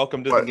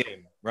welcome to the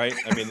game, right?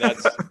 I mean,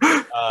 that's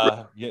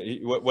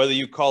whether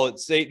you call it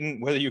Satan,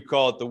 whether you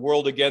call it the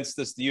world against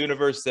us, the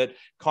universe, that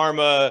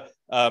karma,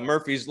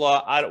 Murphy's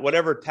Law,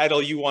 whatever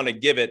title you want to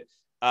give it,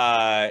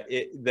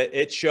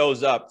 it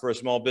shows up for a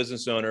small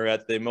business owner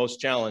at the most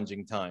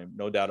challenging time,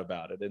 no doubt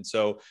about it. And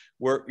so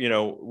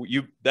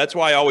that's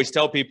why I always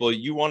tell people,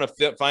 you want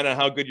to find out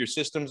how good your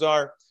systems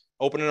are,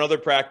 open another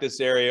practice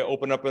area,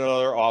 open up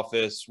another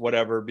office,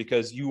 whatever,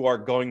 because you are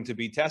going to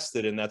be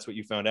tested. And that's what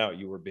you found out.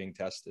 You were being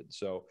tested.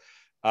 So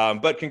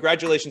But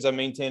congratulations on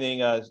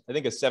maintaining, I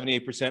think, a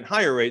 78%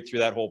 hire rate through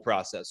that whole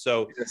process.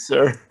 So, yes,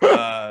 sir.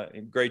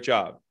 Great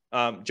job.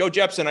 Joe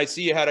Jepson, I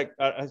see you had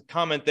a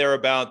comment there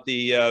about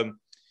the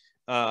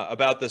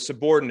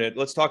subordinate.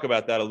 Let's talk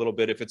about that a little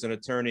bit. If it's an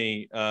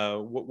attorney,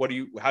 how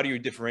do you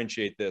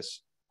differentiate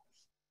this?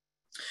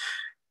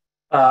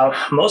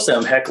 Mostly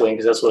I'm heckling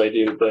because that's what I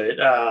do. But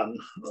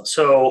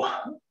so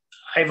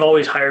I've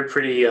always hired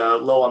pretty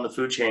low on the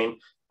food chain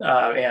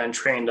and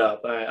trained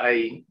up.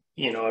 I've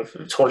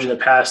told you in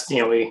the past,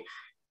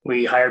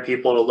 we hire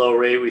people at a low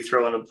rate. We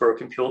throw in a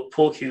broken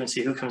pool cue and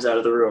see who comes out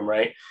of the room,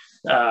 right?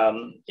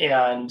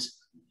 And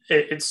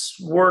it's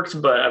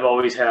worked, but I've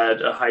always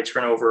had a high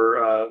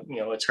turnover.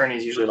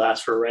 Attorneys usually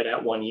last for right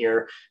at 1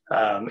 year.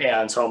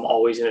 And so I'm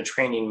always in a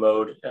training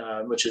mode,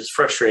 which is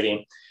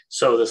frustrating.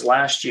 So this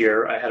last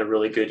year, I had a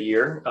really good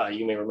year.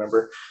 You may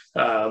remember.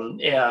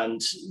 I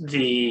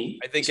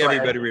think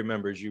everybody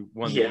remembers you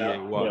won the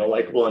EA1.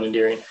 Likable and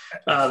endearing.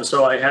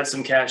 So I had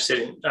some cash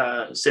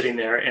sitting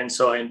there. And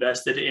so I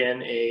invested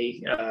in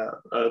a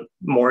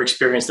more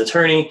experienced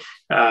attorney.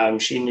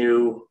 She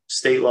knew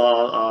state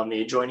law on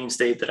the adjoining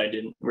state that I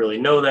didn't really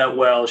know that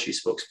well. She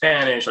spoke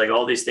Spanish, like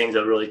all these things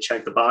that really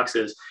checked the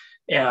boxes.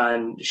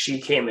 And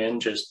she came in,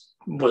 just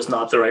was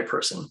not the right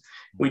person.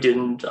 We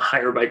didn't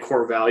hire by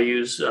core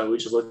values. We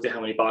just looked at how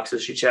many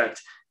boxes she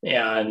checked.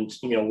 And,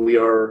 we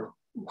are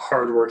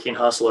hardworking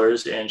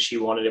hustlers, and she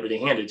wanted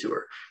everything handed to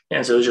her.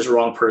 And so it was just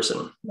wrong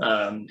person.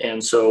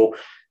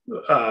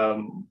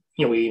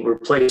 We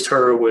replaced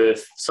her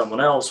with someone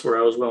else where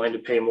I was willing to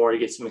pay more to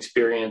get some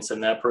experience.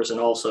 And that person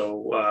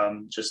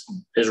also just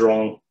is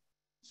wrong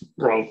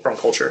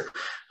culture.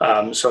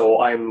 So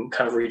I'm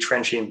kind of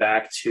retrenching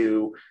back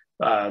to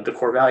the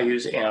core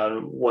values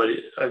and what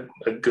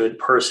a good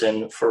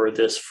person for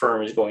this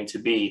firm is going to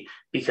be,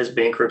 because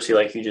bankruptcy,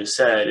 like you just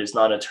said, is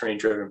not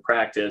attorney-driven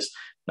practice.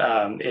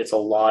 It's a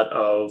lot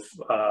of,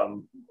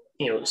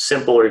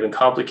 simple or even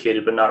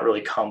complicated, but not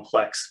really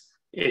complex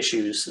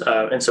issues.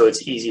 And so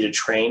it's easy to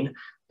train.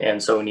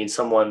 And so we need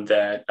someone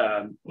that,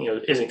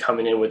 isn't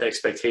coming in with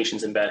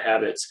expectations and bad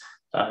habits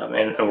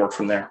and work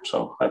from there.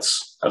 So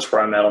that's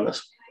where I'm at on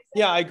this.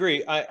 Yeah, I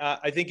agree.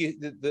 I think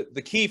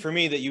the key for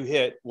me that you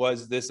hit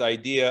was this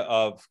idea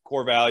of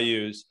core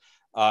values.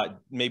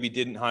 Maybe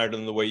didn't hire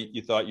them the way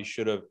you thought you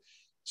should have.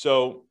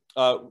 So,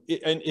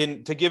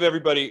 and to give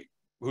everybody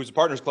who's a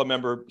Partners Club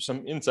member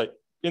some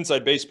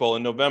inside baseball,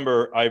 in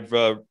November,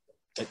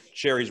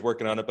 Sherry's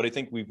working on it, but I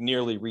think we've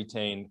nearly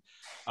retained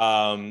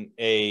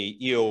a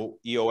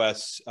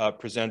EOS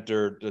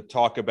presenter to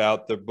talk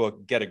about the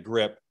book Get a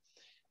Grip.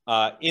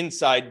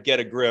 Inside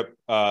Get a Grip,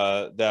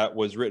 that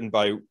was written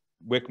by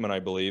Wickman, I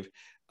believe.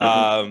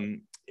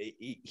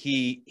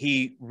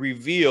 He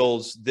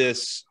reveals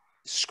this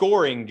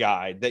scoring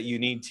guide that you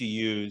need to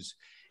use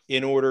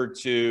in order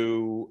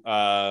to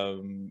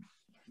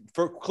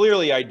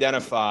clearly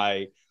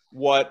identify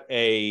what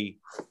a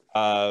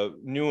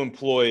new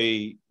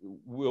employee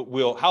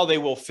how they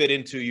will fit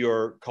into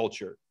your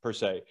culture per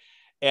se.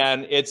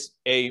 And it's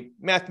a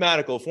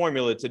mathematical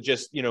formula to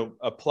just,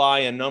 apply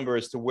a number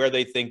as to where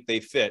they think they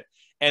fit.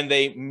 And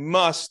they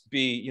must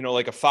be,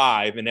 like a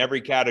 5 in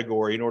every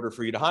category in order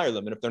for you to hire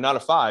them. And if they're not a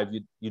 5,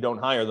 you don't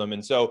hire them.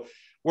 And so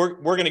we're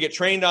going to get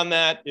trained on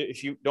that.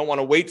 If you don't want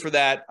to wait for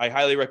that, I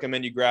highly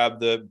recommend you grab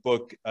the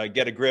book,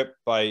 Get a Grip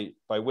by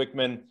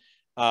Wickman.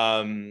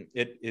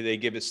 They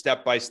give it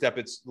step-by-step.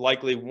 It's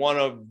likely one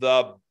of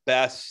the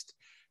best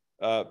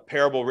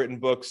parable written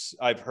books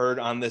I've heard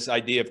on this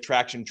idea of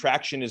traction.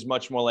 Traction is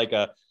much more like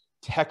a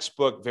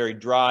textbook, very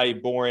dry,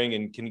 boring,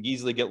 and can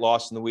easily get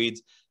lost in the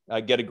weeds.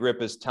 Get a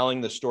Grip is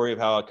telling the story of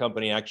how a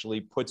company actually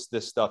puts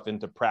this stuff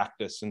into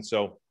practice. And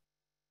so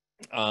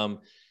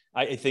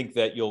I think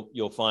that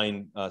you'll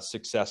find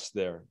success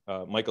there.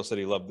 Michael said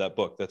he loved that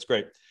book. That's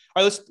great.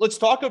 All right, let's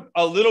talk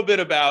a little bit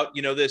about,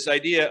 this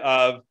idea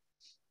of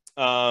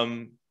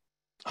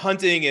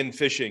hunting and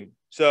fishing.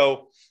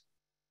 So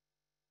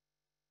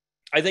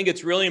I think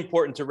it's really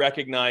important to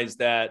recognize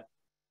that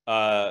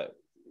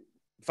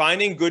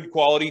finding good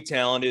quality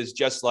talent is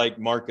just like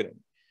marketing.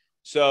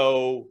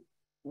 So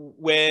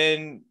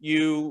when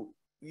you,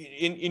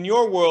 in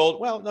your world,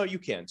 well, no, you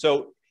can.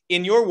 So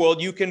in your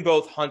world, you can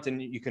both hunt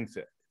and you can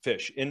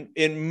fish.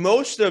 In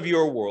most of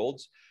your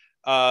worlds,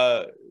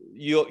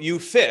 you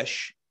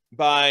fish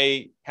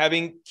by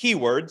having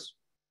keywords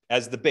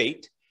as the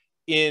bait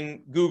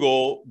in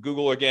Google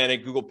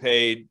Organic, Google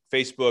Paid,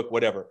 Facebook,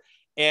 whatever.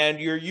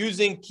 And you're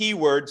using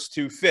keywords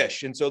to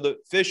fish. And so the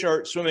fish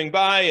are swimming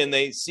by and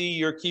they see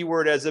your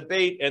keyword as a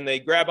bait and they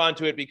grab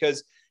onto it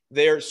because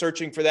they're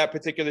searching for that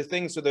particular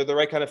thing. So they're the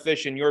right kind of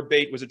fish and your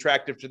bait was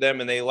attractive to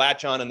them and they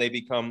latch on and they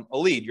become a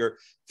lead. You're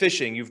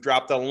fishing. You've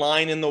dropped a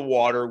line in the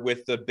water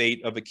with the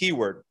bait of a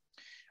keyword.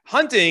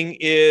 Hunting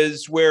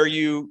is where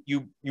you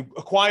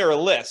acquire a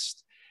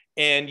list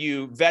and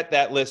you vet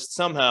that list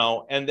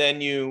somehow. And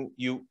then you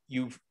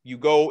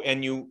go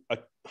and you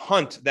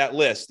hunt that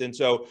list. And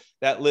so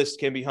that list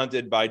can be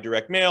hunted by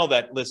direct mail.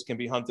 That list can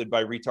be hunted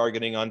by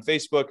retargeting on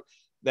Facebook.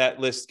 That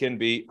list can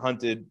be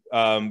hunted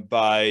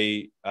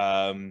by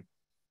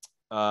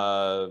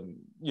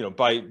you know,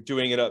 by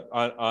doing it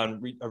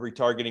on a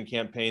retargeting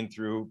campaign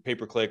through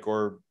pay-per-click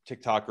or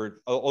TikTok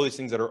or all these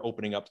things that are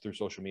opening up through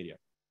social media.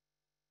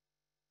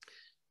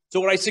 So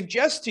what I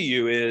suggest to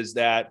you is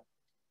that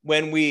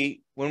when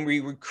we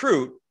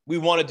recruit, we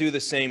want to do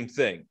the same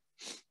thing.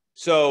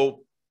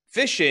 So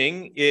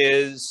phishing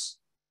is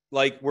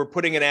like we're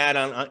putting an ad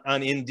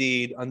on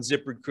Indeed, on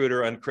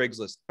ZipRecruiter, on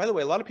Craigslist. By the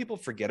way, a lot of people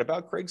forget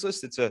about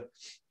Craigslist.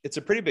 It's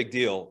a pretty big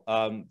deal.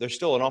 There's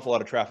still an awful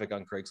lot of traffic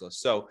on Craigslist,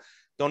 so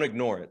don't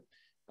ignore it.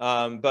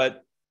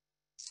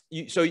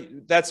 So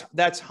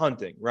that's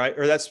hunting, right?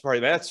 Or that's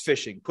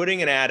phishing,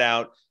 putting an ad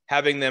out,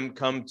 having them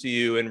come to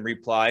you and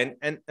reply.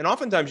 And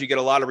oftentimes you get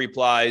a lot of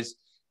replies.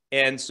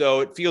 And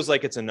so it feels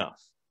like it's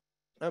enough.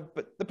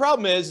 But the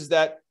problem is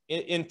that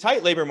in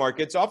tight labor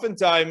markets,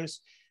 oftentimes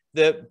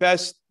the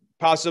best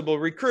possible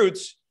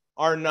recruits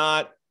are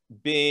not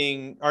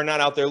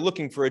out there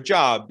looking for a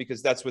job,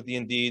 because that's what the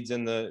Indeeds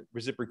and the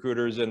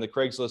ZipRecruiters and the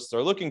Craigslist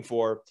are looking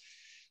for.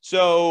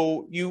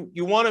 So you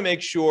want to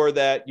make sure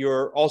that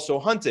you're also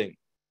hunting.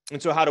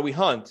 And so how do we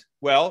hunt?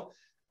 Well,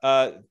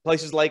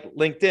 places like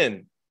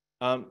LinkedIn,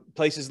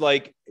 places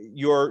like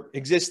your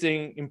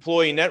existing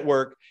employee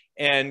network,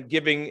 and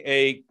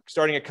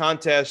starting a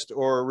contest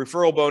or a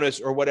referral bonus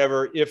or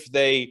whatever if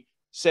they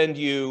send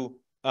you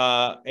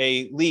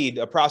a lead,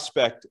 a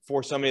prospect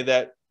for somebody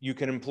that you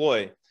can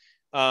employ.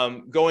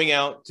 Going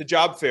out to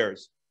job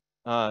fairs,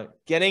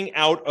 getting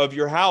out of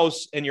your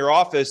house and your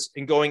office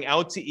and going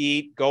out to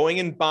eat, going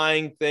and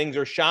buying things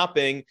or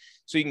shopping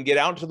so you can get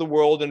out into the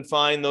world and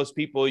find those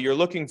people you're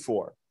looking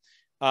for.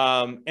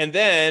 And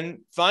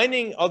then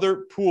finding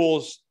other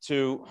pools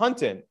to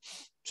hunt in.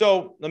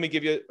 So let me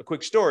give you a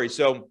quick story.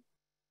 So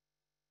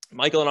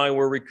Michael and I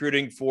were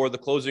recruiting for the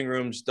Closing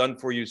Room's Done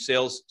For You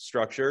sales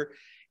structure,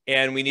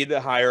 and we needed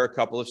to hire a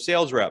couple of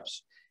sales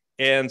reps.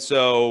 And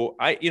so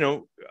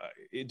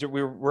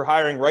we're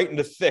hiring right in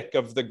the thick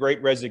of the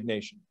Great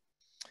Resignation.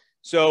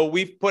 So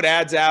we've put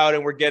ads out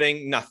and we're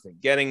getting nothing.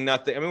 I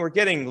mean, we're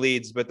getting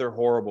leads, but they're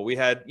horrible. We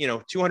had,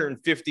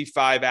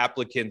 255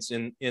 applicants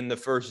in the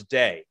first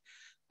day,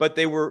 but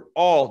they were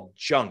all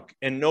junk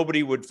and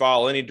nobody would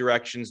follow any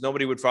directions.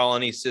 Nobody would follow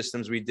any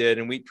systems we did.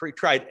 And we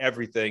tried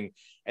everything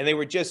and they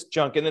were just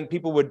junk. And then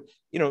people would,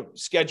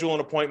 schedule an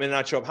appointment and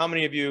not show up. How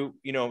many of you,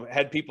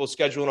 had people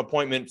schedule an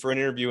appointment for an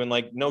interview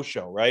and no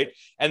show, right?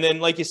 And then,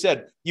 like you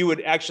said, you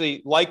would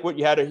actually like what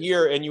you had to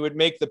hear and you would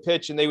make the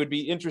pitch and they would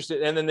be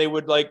interested. And then they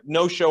would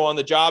no show on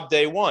the job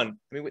day one.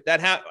 I mean,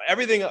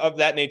 everything of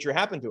that nature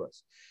happened to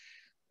us.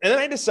 And then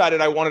I decided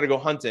I wanted to go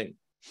hunting.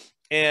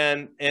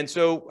 And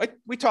so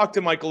we talked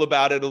to Michael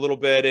about it a little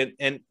bit,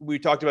 and we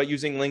talked about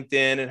using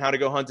LinkedIn and how to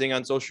go hunting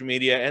on social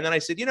media. And then I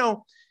said, I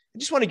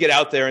just want to get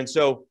out there. And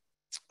so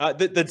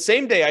the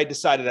same day I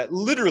decided that,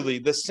 literally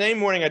the same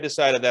morning I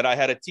decided that, I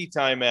had a tea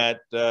time at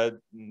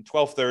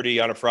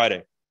 12:30 on a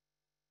Friday.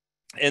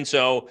 And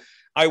so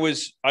I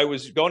was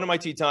going to my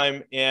tea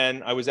time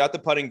and I was at the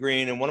putting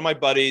green, and one of my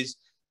buddies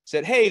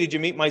said, "Hey, did you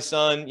meet my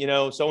son,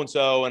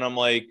 so-and-so?" And I'm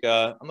like,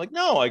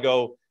 "No." I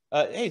go,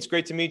 "Hey, it's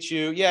great to meet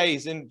you." "Yeah,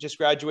 he's just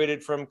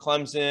graduated from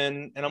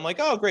Clemson." And I'm like,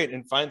 "Oh, great."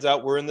 And finds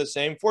out we're in the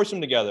same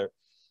foursome together.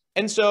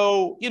 And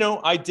so,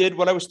 I did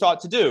what I was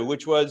taught to do,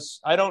 which was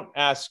I don't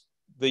ask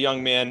the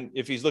young man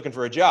if he's looking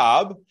for a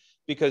job,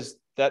 because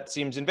that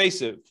seems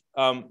invasive.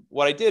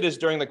 What I did is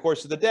during the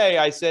course of the day,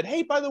 I said,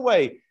 "Hey, by the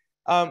way,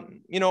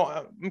 I'm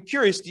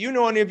curious, do you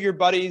know any of your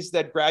buddies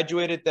that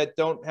graduated that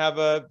don't have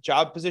a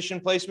job position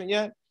placement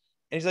yet?"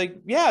 And he's like,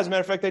 "Yeah, as a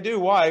matter of fact, I do."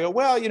 "Why?" I go,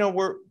 "Well,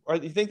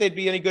 you think they'd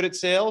be any good at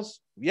sales?"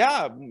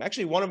 "Yeah,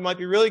 actually, one of them might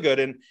be really good."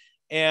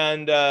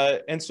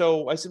 And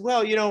so I said,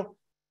 "Well,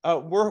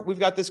 we've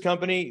got this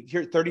company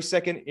here,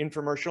 30-second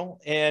infomercial,"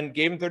 and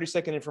gave him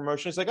 30-second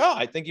infomercial. It's like, "Oh,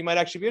 I think you might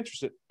actually be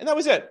interested." And that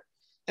was it.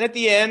 And at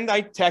the end,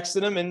 I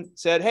texted him and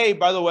said, "Hey,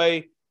 by the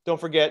way,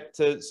 don't forget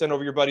to send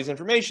over your buddy's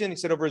information." He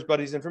sent over his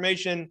buddy's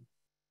information.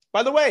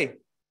 By the way,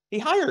 he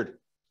hired.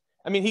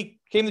 I mean, he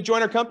came to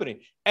join our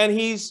company, and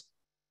he's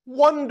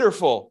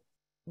wonderful,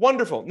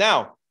 wonderful.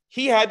 Now,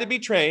 he had to be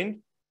trained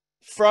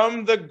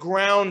from the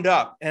ground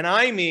up. And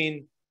I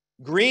mean,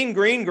 green,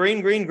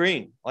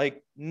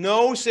 like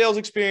no sales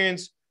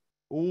experience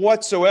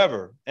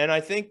whatsoever. And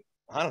I think,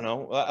 I don't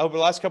know, over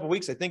the last couple of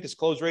weeks, I think his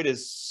close rate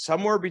is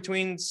somewhere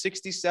between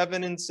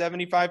 67 and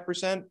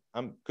 75%.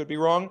 Could be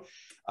wrong.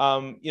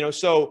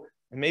 So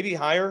maybe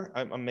higher.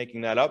 I'm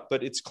making that up,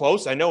 but it's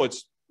close. I know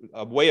it's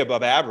way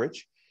above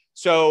average.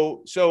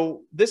 So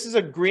this is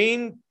a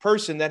green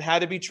person that had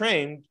to be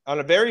trained on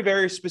a very,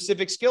 very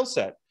specific skill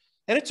set.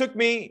 And it took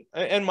me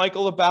and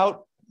Michael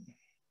about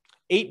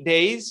 8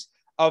 days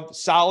of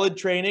solid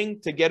training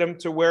to get him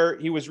to where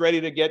he was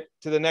ready to get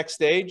to the next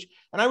stage.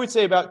 And I would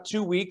say about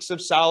 2 weeks of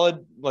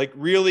solid,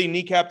 really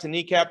kneecap to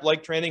kneecap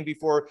training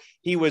before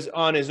he was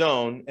on his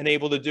own and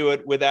able to do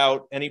it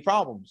without any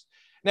problems.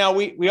 Now,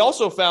 we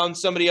also found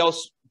somebody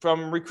else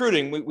from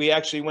recruiting. We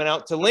actually went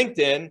out to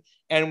LinkedIn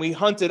and we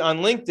hunted on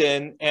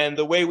LinkedIn. And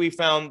the way we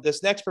found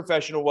this next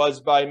professional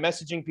was by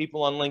messaging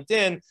people on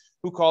LinkedIn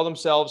who call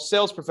themselves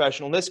sales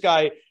professional. And this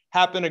guy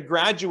happened to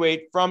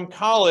graduate from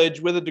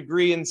college with a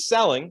degree in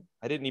selling.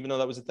 I didn't even know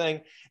that was a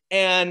thing,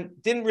 and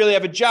didn't really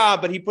have a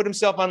job, but he put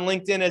himself on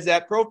LinkedIn as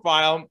that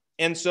profile.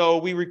 And so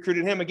we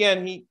recruited him.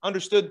 Again, he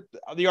understood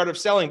the art of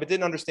selling, but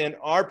didn't understand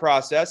our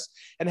process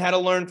and had to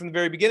learn from the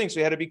very beginning. So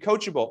he had to be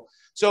coachable.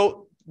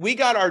 So we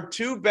got our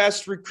 2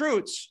 best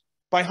recruits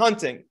by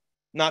hunting,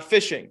 not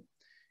fishing.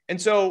 And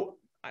so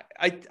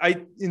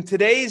I in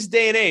today's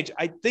day and age,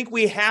 I think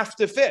we have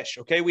to fish.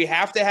 Okay. We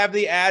have to have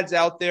the ads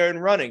out there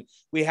and running.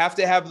 We have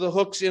to have the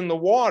hooks in the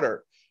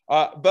water.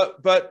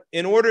 But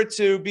in order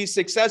to be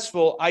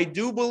successful, I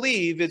do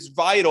believe it's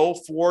vital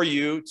for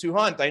you to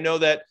hunt. I know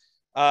that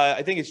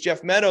I think it's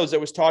Jeff Meadows that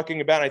was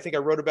talking about, I think I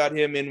wrote about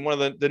him in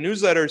one of the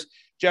newsletters.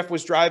 Jeff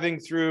was driving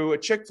through a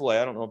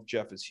Chick-fil-A. I don't know if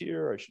Jeff is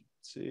here. I should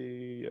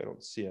see. I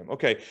don't see him.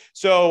 Okay.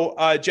 So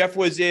Jeff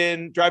was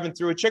driving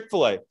through a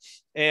Chick-fil-A,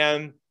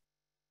 and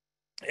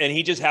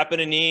he just happened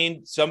to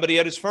need somebody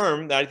at his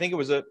firm that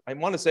I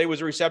want to say it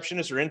was a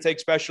receptionist or intake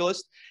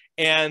specialist.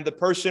 And the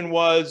person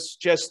was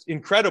just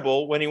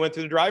incredible when he went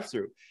through the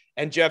drive-through.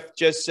 And Jeff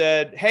just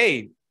said,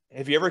 "Hey,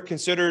 have you ever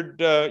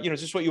considered,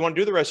 is this what you want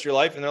to do the rest of your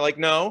life?" And they're like,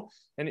 "No."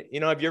 And,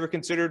 have you ever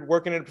considered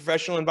working in a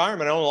professional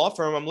environment? I own a law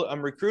firm.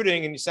 I'm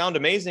recruiting, and you sound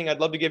amazing. I'd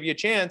love to give you a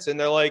chance. And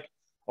they're like,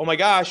 "Oh my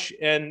gosh."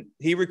 And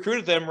he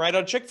recruited them right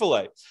out of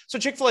Chick-fil-A. So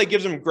Chick-fil-A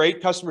gives them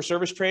great customer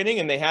service training,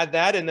 and they had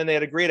that. And then they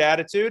had a great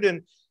attitude,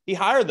 and he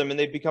hired them, and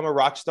they've become a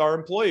rock star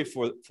employee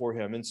for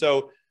him. And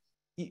so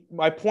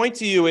my point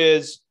to you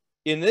is,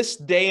 in this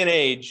day and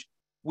age,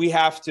 we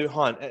have to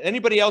hunt.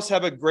 Anybody else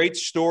have a great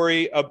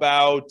story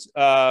about,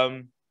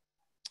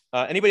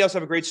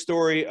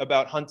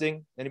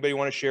 hunting? Anybody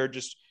want to share?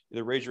 Just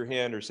either raise your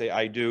hand or say,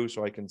 "I do,"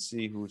 so I can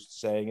see who's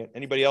saying it.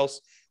 Anybody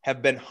else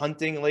have been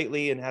hunting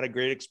lately and had a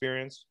great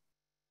experience?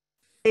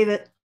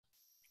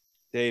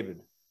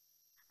 David.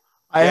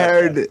 I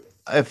heard,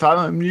 if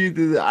I'm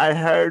muted, I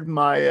heard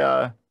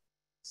my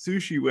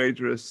sushi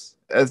waitress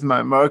as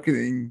my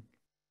marketing,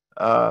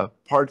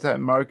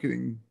 part-time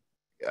marketing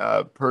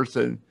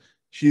person.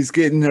 She's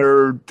getting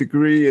her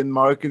degree in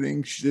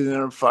marketing. She's in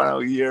her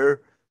final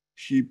year.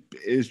 She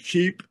is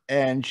cheap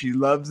and she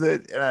loves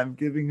it, and I'm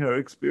giving her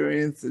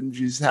experience, and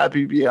she's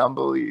happy beyond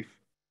belief.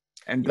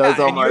 And does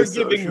all my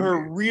social you're giving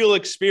her real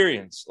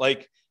experience,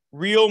 like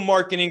real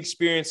marketing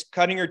experience,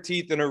 cutting her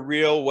teeth in a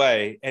real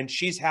way, and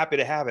she's happy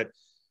to have it.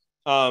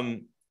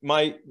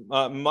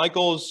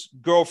 Michael's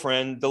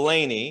girlfriend,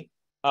 Delaney,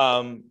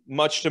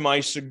 much to my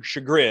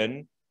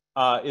chagrin,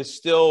 is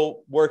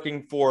still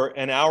working for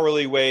an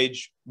hourly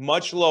wage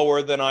much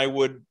lower than I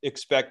would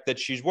expect that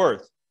she's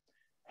worth.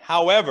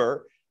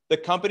 However, the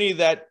company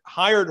that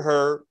hired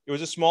her, it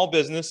was a small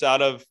business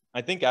out of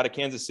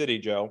Kansas City,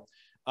 Joe,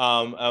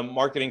 a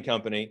marketing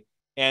company.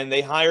 And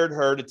they hired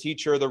her to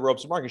teach her the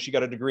ropes of marketing. She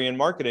got a degree in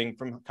marketing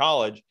from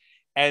college.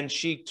 And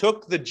she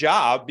took the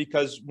job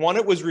because, one,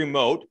 it was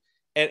remote.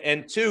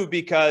 And 2,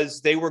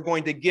 because they were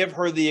going to give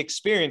her the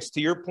experience. To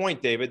your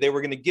point, David, they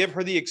were going to give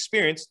her the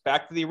experience,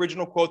 back to the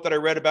original quote that I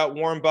read about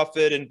Warren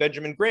Buffett and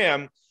Benjamin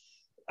Graham.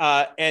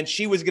 And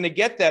she was going to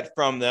get that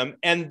from them.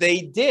 And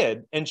they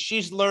did. And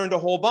she's learned a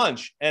whole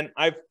bunch. And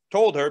I've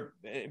told her,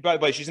 by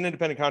the way, she's an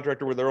independent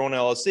contractor with her own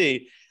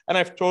LLC. And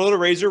I've told her to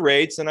raise her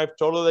rates. And I've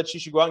told her that she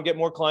should go out and get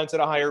more clients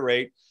at a higher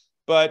rate.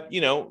 But,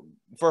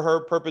 for her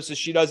purposes,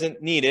 she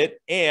doesn't need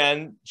it.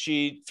 And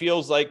she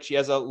feels like she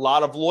has a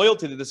lot of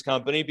loyalty to this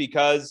company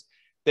because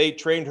they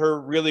trained her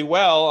really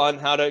well on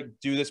how to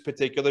do this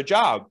particular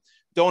job.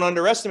 Don't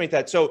underestimate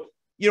that. So,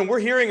 we're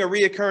hearing a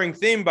reoccurring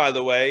theme, by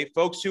the way,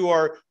 folks who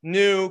are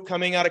new,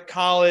 coming out of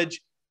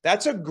college.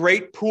 That's a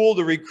great pool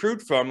to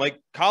recruit from. Like,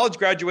 college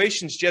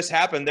graduations just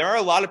happened. There are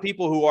a lot of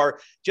people who are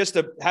just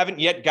haven't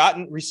yet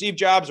received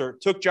jobs or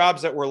took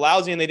jobs that were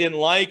lousy and they didn't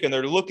like, and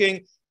they're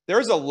looking.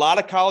 There's a lot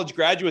of college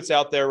graduates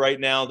out there right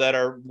now that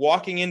are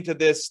walking into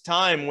this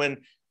time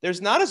when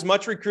there's not as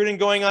much recruiting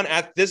going on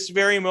at this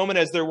very moment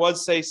as there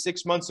was, say,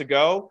 6 months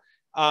ago.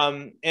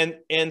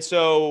 And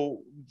so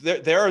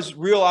there is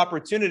real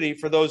opportunity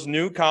for those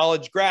new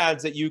college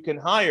grads that you can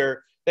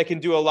hire that can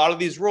do a lot of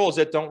these roles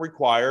that don't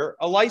require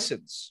a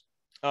license.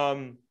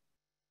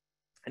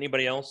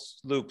 Anybody else?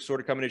 Luke, sort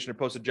of combination of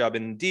posted job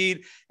in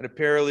Indeed and a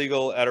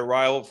paralegal at a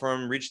rival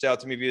firm reached out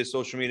to me via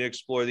social media to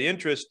explore the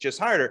interest, just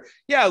hired her.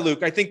 Yeah,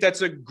 Luke, I think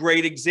that's a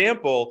great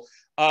example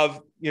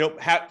of,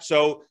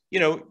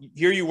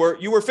 here you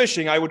were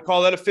fishing. I would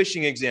call that a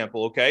fishing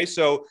example. Okay.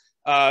 So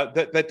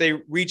that they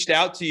reached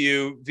out to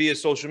you via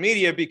social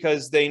media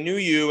because they knew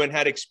you and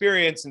had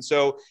experience. And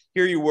so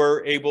here you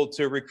were able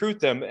to recruit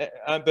them.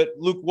 But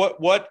Luke,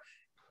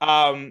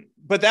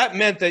 but that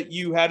meant that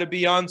you had to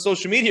be on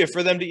social media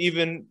for them to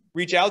even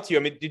reach out to you.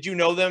 I mean, did you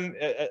know them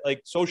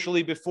like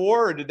socially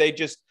before, or did they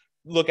just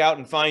look out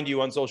and find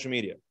you on social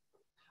media?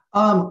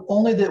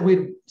 Only that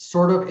we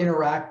sort of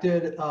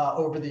interacted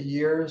over the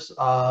years.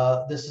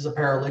 This is a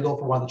paralegal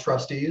for one of the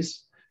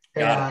trustees.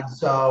 And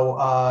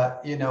so,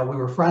 we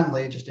were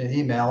friendly just in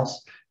emails.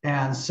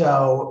 And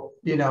so,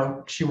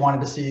 she wanted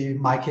to see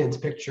my kids'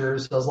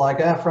 pictures. I was like,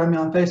 friend me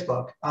on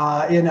Facebook,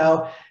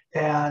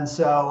 And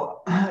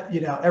so,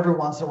 every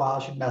once in a while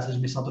she'd message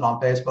me something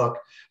on Facebook.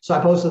 So I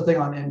posted a thing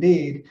on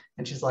Indeed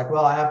and she's like,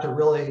 well, I have to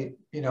really,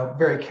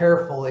 very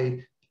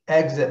carefully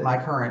exit my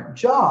current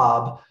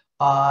job.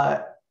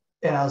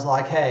 And I was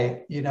like,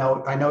 hey,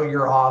 I know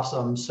you're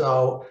awesome.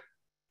 So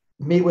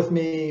meet with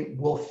me,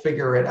 we'll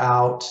figure it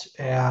out.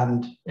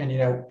 And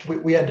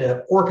we had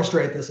to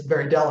orchestrate this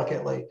very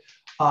delicately.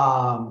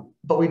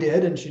 But we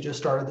did, and she just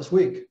started this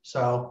week.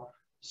 So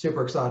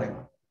super exciting.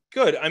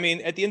 Good. I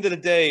mean, at the end of the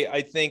day,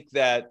 I think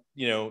that,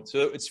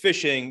 so it's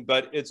fishing,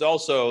 but it's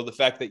also the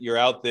fact that you're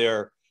out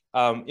there.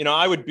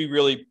 I would be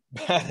really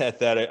bad at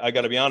that. I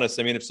got to be honest.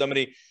 I mean, if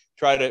somebody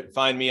tried to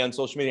find me on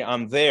social media,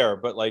 I'm there,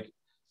 but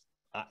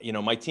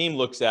my team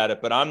looks at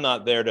it, but I'm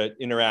not there to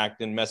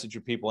interact and message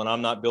with people. And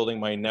I'm not building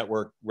my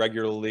network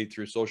regularly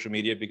through social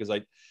media because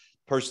I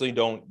personally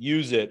don't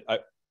use it.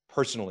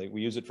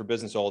 We use it for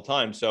business all the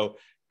time. So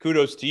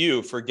kudos to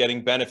you for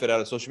getting benefit out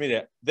of social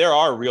media. There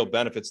are real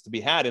benefits to be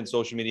had in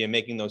social media and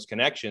making those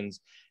connections.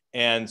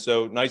 And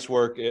so nice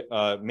work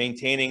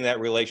maintaining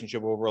that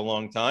relationship over a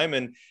long time.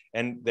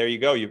 And there you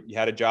go. You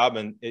had a job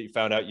and you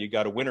found out you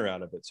got a winner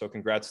out of it. So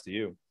congrats to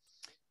you.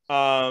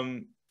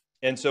 And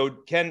so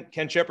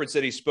Ken Shepard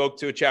said he spoke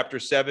to a Chapter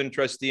 7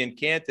 trustee in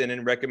Canton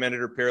and recommended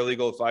her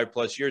paralegal of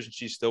 5+ years, and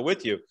she's still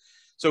with you.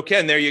 So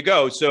Ken, there you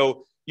go.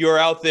 So you're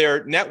out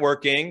there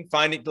networking,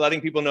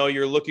 letting people know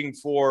you're looking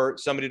for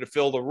somebody to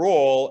fill the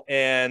role,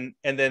 and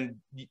then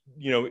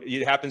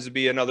it happens to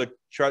be another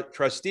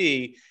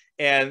trustee,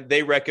 and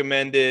they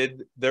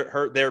recommended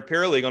their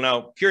paralegal.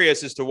 Now,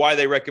 curious as to why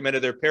they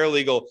recommended their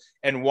paralegal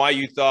and why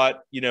you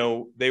thought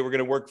they were going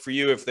to work for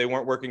you if they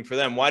weren't working for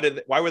them. Why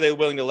were they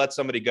willing to let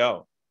somebody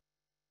go?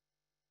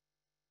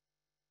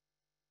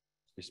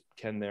 Is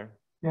Ken there?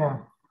 Yeah.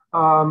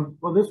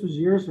 Well, this was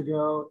years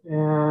ago,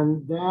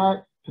 and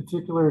that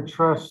particular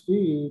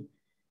trustee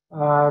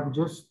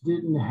just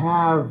didn't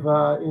have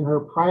in her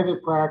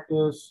private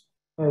practice,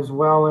 as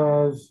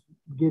well as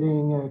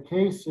getting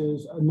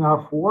cases,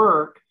 enough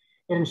work.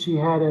 And she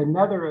had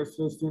another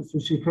assistant, so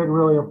she couldn't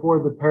really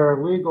afford the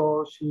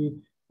paralegal. She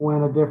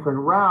went a different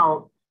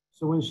route.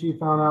 So when she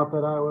found out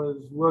that I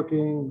was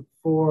looking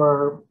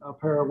for a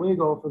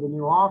paralegal for the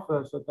new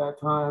office at that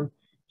time,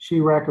 she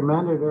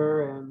recommended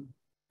her, and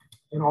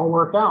it all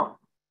worked out.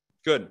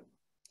 Good.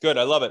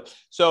 I love it.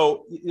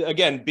 So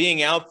again,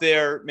 being out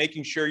there,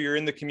 making sure you're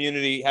in the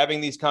community,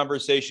 having these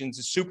conversations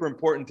is super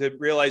important to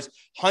realize.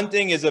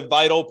 Hunting is a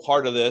vital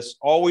part of this.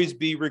 Always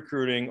be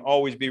recruiting.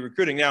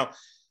 Now,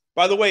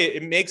 by the way,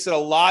 it makes it a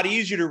lot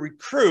easier to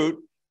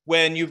recruit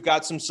when you've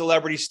got some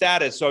celebrity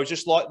status. So I was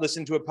just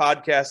listening to a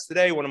podcast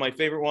today, one of my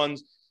favorite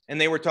ones, and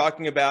they were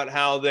talking about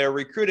how they're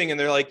recruiting. And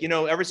they're like,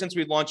 ever since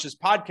we launched this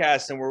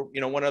podcast and we're,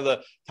 one of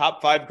the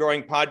top 5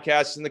 growing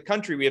podcasts in the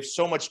country, we have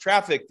so much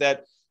traffic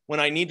that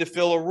when I need to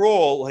fill a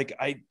role,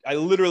 I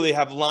literally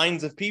have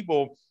lines of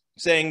people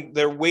saying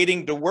they're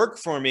waiting to work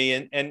for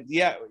me. And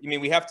yeah,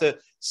 we have to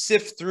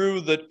sift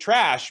through the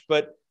trash,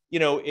 but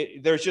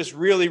there's just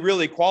really,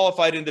 really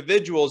qualified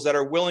individuals that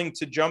are willing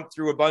to jump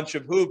through a bunch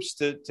of hoops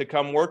to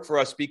come work for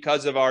us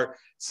because of our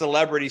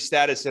celebrity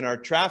status and our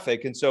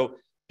traffic. And so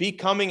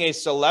becoming a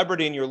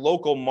celebrity in your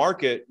local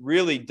market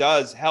really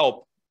does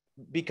help.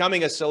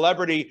 Becoming a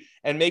celebrity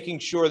and making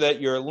sure that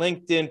your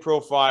LinkedIn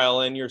profile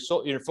and your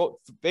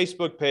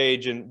Facebook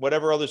page and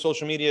whatever other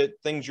social media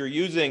things you're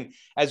using,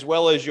 as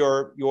well as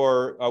your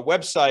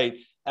website,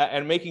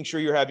 and making sure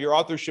you have your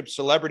authorship,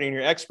 celebrity, and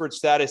your expert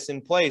status in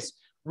place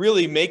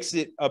really makes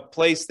it a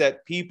place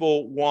that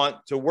people want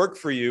to work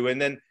for you. And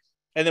then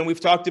we've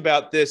talked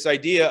about this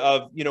idea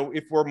of,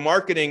 if we're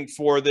marketing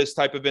for this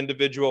type of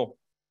individual,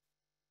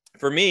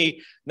 for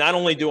me, not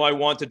only do I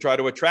want to try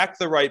to attract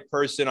the right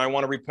person, I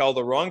want to repel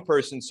the wrong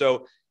person.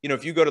 So,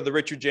 if you go to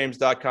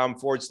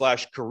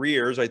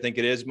therichardjames.com/careers, I think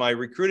it is, my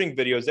recruiting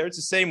videos there, it's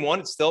the same one.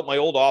 It's still at my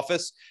old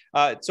office.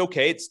 It's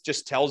okay. It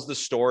just tells the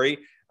story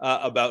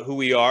about who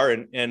we are,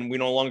 and we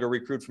no longer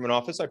recruit from an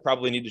office. I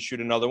probably need to shoot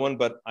another one,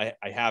 but I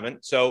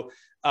haven't. So,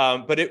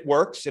 but it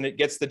works and it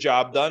gets the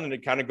job done, and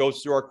it kind of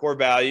goes through our core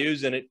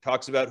values, and it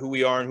talks about who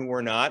we are and who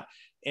we're not.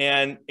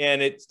 And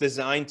it's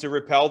designed to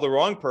repel the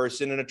wrong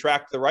person and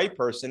attract the right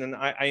person. And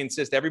I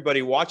insist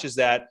everybody watches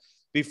that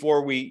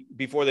before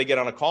they get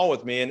on a call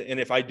with me. And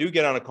if I do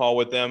get on a call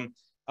with them,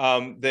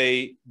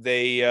 I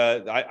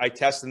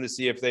test them to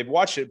see if they've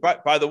watched it.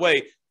 But by the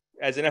way,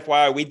 as an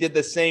FYI, we did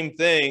the same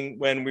thing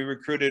when we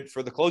recruited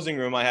for the closing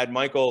room. I had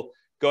Michael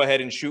go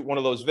ahead and shoot one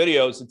of those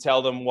videos and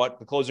tell them what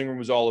the closing room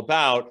was all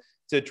about,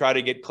 to try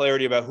to get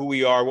clarity about who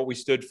we are, what we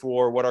stood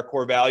for, what our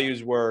core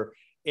values were.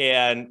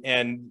 And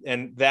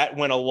that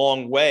went a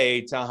long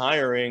way to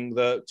hiring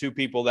the 2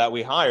 people that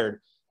we hired,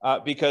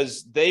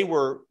 because it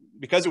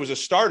was a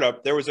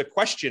startup. There was a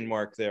question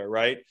mark there,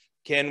 right?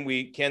 Can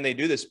they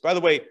do this? By the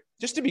way,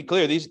 just to be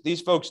clear,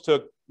 these folks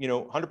took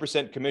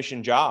 100%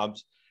 commission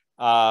jobs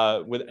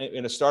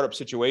in a startup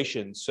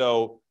situation.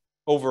 So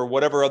over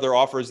whatever other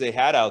offers they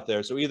had out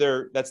there. So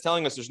either that's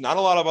telling us there's not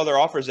a lot of other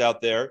offers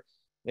out there,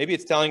 Maybe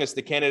it's telling us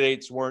the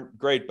candidates weren't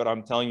great, but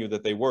I'm telling you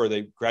that they were.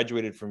 They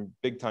graduated from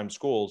big time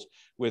schools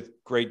with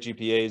great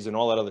GPAs and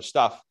all that other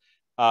stuff.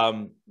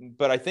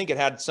 But I think it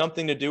had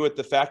something to do with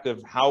the fact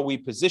of how we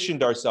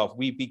positioned ourselves.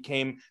 We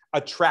became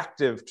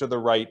attractive to the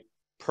right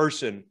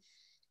person.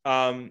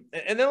 And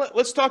then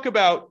let's talk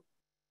about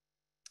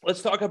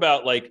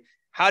like,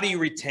 how do you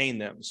retain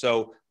them?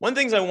 So one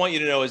thing I want you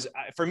to know is,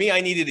 for me,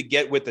 I needed to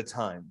get with the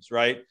times,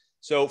 right?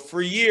 So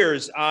for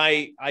years,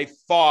 I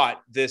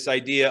fought this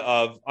idea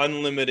of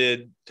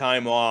unlimited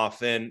time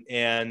off, and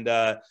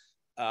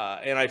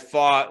I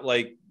fought,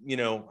 like, you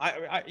know,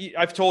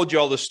 I've told you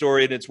all the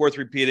story and it's worth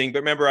repeating, but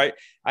remember,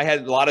 I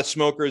had a lot of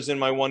smokers in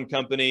my one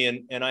company,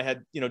 and I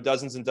had, you know,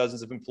 dozens and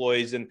dozens of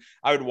employees, and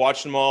I would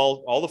watch them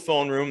all the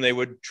phone room. They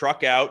would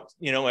truck out,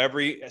 you know,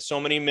 every so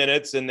many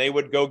minutes, and they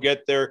would go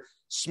get their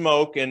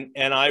smoke, and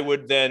I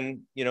would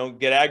then, you know,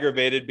 get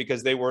aggravated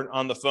because they weren't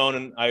on the phone,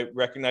 and I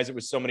recognized it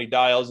was so many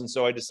dials. And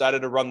so I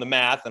decided to run the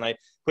math, and I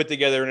put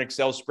together an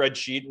Excel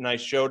spreadsheet, and I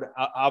showed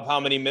of how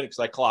many minutes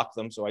I clocked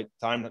them. So I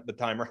timed the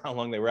timer, how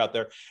long they were out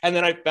there. And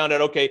then I found out,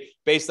 okay,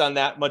 based on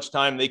that much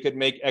time, they could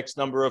make X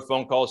number of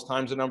phone calls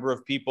times the number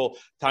of people,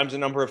 times the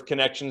number of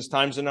connections,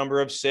 times the number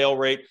of sale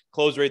rate,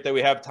 close rate that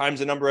we have, times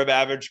the number of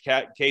average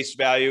case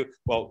value.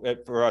 Well,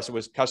 for us, it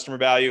was customer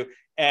value.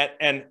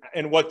 And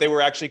what they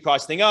were actually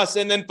costing us,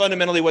 and then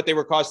fundamentally what they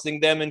were costing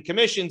them in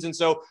commissions. And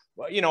so,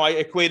 you know, I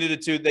equated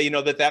it to that, you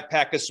know, that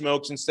pack of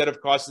smokes, instead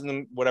of costing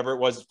them whatever it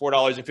was,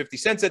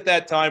 $4.50 at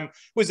that time,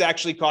 was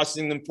actually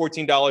costing them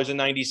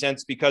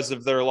 $14.90 because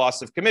of their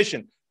loss of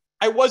commission.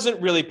 I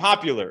wasn't really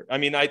popular. I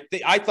mean,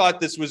 I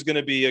thought this was going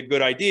to be a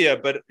good idea,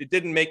 but it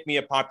didn't make me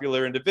a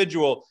popular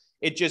individual.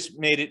 It just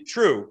made it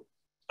true.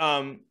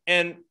 And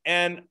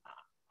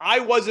I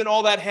wasn't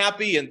all that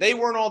happy, and they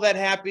weren't all that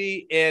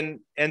happy. And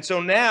so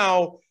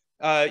now,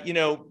 you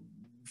know,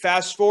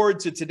 fast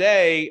forward to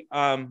today,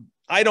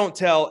 I don't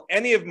tell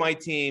any of my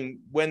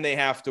team when they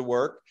have to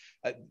work.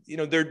 You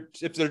know,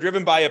 if they're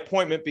driven by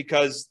appointment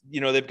because,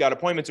 you know, they've got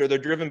appointments, or they're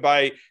driven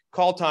by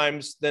call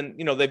times, then,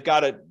 you know, they're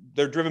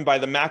driven by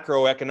the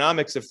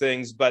macroeconomics of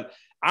things. But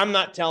I'm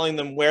not telling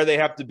them where they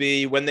have to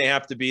be, when they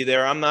have to be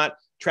there. I'm not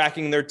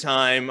tracking their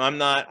time.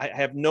 I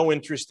have no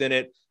interest in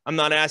it. I'm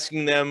not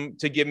asking them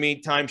to give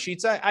me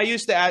timesheets. I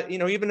used to ask, you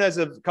know, even as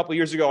a couple of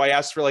years ago, I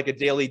asked for like a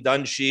daily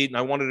done sheet, and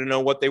I wanted to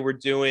know what they were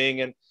doing.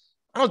 And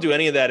I don't do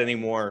any of that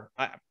anymore.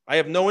 I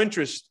have no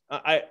interest.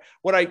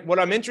 What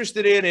I'm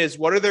interested in is,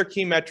 what are their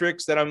key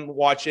metrics that I'm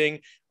watching?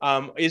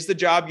 Is the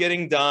job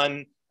getting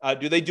done?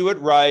 Do they do it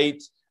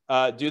right?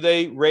 Do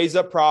they raise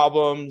up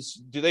problems?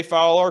 Do they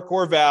follow our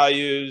core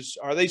values?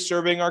 Are they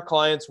serving our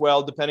clients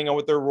well, depending on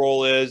what their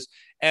role is?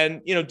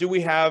 And, you know, do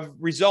we have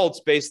results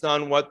based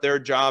on what their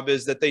job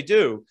is that they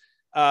do?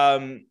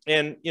 And,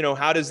 you know,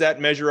 how does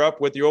that measure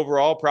up with the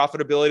overall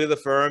profitability of the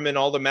firm and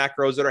all the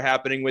macros that are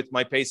happening with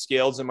my pay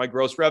scales and my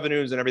gross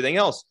revenues and everything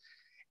else?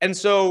 And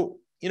so,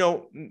 you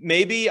know,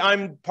 maybe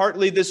I'm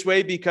partly this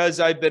way because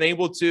I've been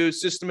able to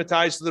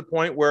systematize to the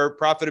point where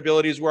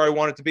profitability is where I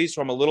want it to be.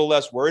 So I'm a little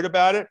less worried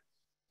about it.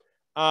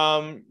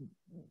 But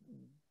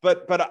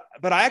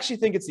I actually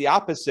think it's the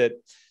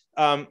opposite.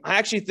 I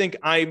actually think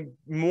I'm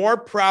more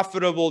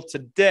profitable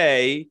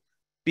today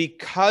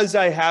because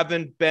I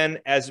haven't been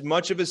as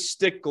much of a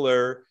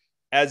stickler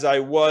as I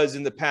was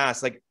in the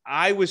past. Like,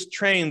 I was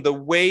trained, the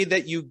way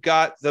that you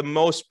got the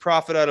most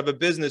profit out of a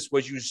business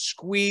was you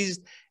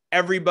squeezed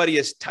everybody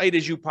as tight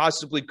as you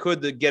possibly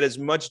could to get as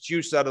much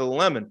juice out of the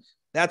lemon.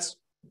 That's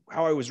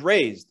how I was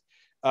raised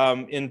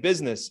in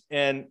business.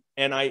 And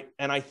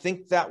I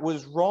think that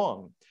was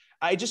wrong.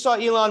 I just saw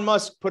Elon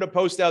Musk put a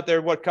post out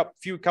there,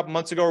 couple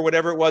months ago or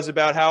whatever it was,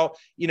 about how,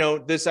 you know,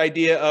 this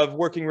idea of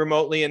working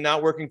remotely and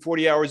not working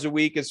 40 hours a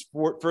week is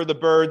for the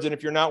birds. And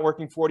if you're not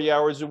working 40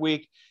 hours a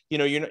week, you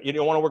know, you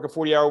don't want to work a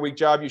 40-hour week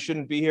job, you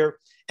shouldn't be here.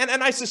 And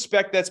I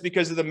suspect that's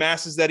because of the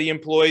masses that he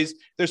employs.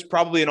 There's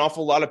probably an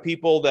awful lot of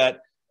people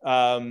that,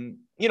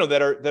 you know,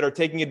 that are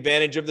taking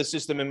advantage of the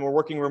system and we're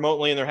working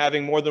remotely and they're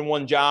having more than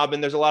one job.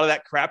 And there's a lot of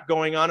that crap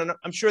going on. And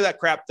I'm sure that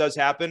crap does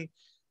happen,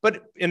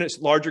 but in a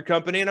larger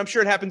company, and I'm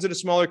sure it happens in a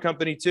smaller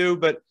company too.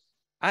 But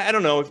I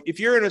don't know,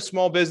 if you're in a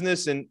small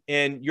business and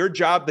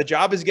the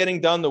job is getting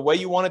done the way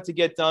you want it to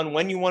get done,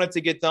 when you want it to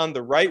get done,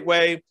 the right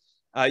way,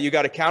 you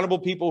got accountable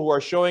people who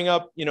are showing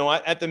up, you know,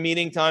 at the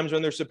meeting times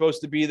when they're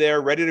supposed to be there,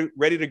 ready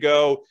to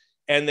go,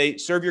 and they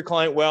serve your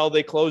client well,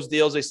 they close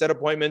deals, they set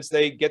appointments,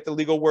 they get the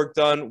legal work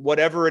done,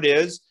 whatever it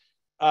is.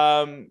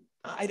 I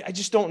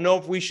just don't know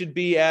if we should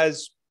be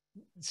as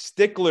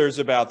sticklers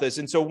about this.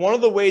 And so one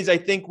of the ways I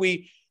think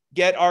we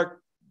get our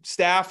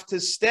staff to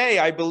stay,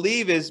 I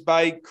believe, is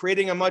by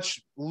creating a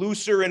much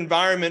looser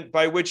environment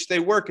by which they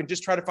work, and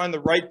just try to find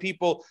the right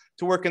people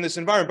to work in this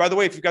environment. By the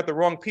way, if you've got the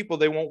wrong people,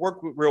 they won't work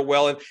real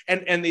well.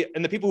 And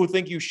the people who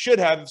think you should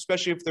have,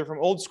 especially if they're from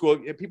old school,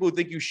 people who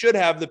think you should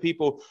have the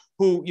people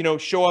who, you know,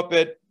 show up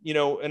at, you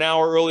know, an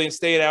hour early and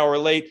stay an hour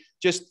late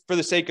just for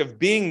the sake of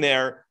being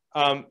there.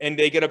 And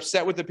they get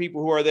upset with the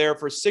people who are there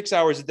for 6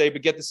 hours a day,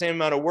 but get the same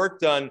amount of work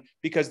done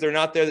because they're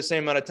not there the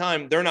same amount of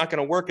time. They're not going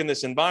to work in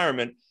this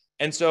environment.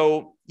 And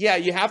so, yeah,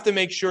 you have to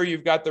make sure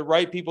you've got the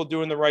right people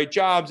doing the right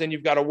jobs, and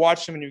you've got to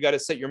watch them, and you've got to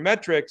set your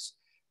metrics.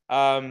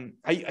 I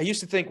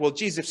used to think, well,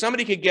 geez, if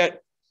somebody could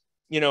get,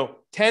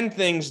 10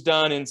 things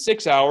done in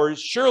 6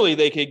 hours, surely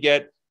they could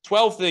get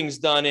 12 things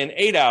done in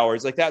 8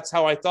 hours. Like, that's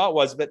how I thought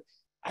was, but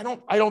I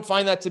don't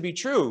find that to be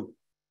true.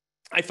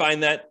 I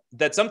find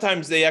that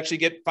sometimes they actually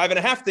get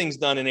 5.5 things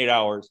done in 8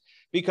 hours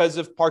because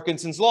of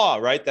Parkinson's law,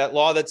 right? That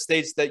law that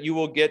states that you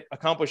will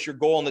accomplish your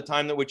goal in the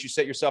time in which you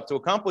set yourself to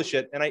accomplish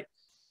it. And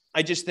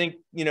I just think,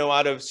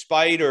 out of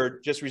spite or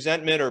just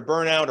resentment or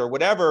burnout or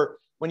whatever,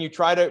 when you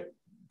try to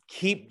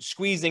keep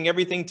squeezing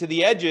everything to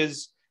the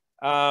edges,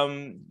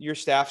 your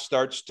staff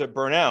starts to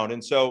burn out.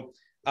 And so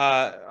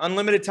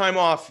unlimited time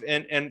off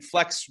and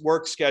flex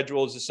work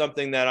schedules is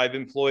something that I've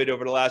employed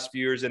over the last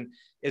few years, and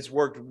it's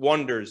worked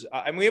wonders.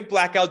 And we have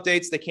blackout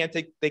dates. They can't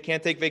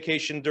take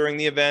vacation during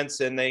the events,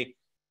 and they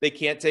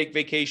can't take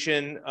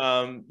vacation,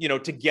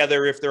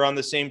 together if they're on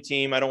the same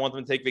team. I don't want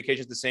them to take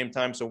vacation at the same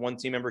time, so one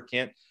team member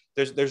can't.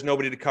 There's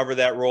nobody to cover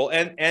that role,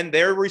 and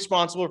they're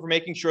responsible for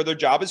making sure their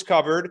job is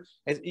covered.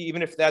 And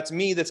even if that's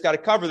me that's got to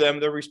cover them,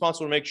 they're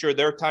responsible to make sure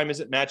their time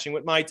isn't matching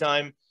with my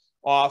time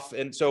off.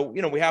 And so,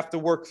 we have to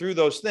work through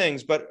those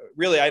things. But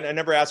really, I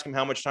never ask them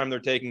how much time they're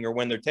taking or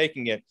when they're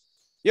taking it.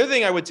 The other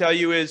thing I would tell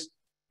you is,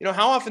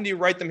 how often do you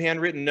write them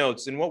handwritten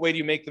notes? In what way do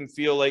you make them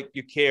feel like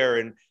you care?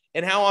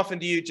 And how often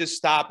do you just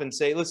stop and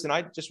say, listen,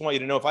 I just want you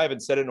to know, if I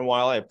haven't said it in a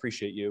while, I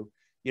appreciate you.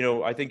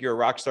 I think you're a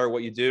rock star at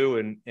what you do.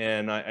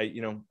 And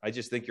I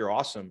just think you're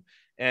awesome.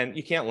 And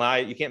you can't lie.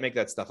 You can't make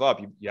that stuff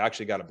up. You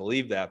actually got to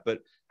believe that. But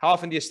how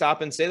often do you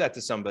stop and say that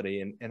to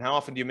somebody? And how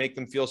often do you make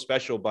them feel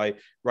special by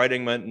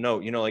writing a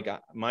note? Like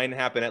mine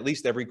happen at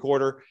least every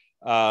quarter.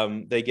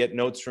 They get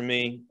notes from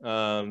me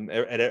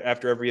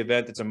after every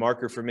event. It's a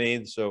marker for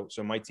me. So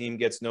my team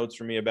gets notes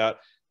from me about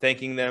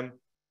thanking them.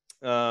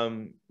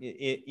 And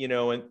then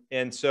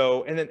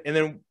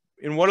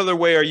in what other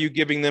way are you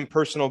giving them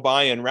personal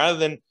buy-in rather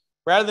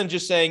than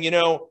just saying,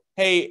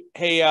 hey,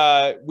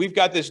 we've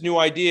got this new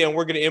idea and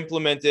we're going to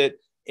implement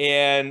it,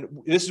 and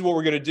this is what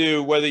we're going to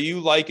do, whether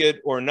you like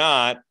it or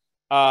not.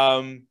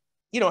 How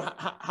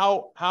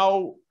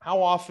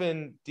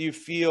often do you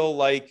feel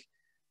like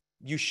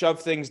you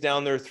shove things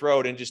down their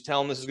throat and just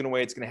tell them this is the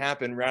way it's going to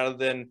happen, rather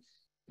than,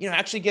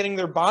 actually getting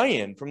their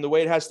buy-in from the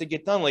way it has to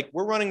get done? Like,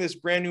 we're running this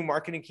brand new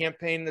marketing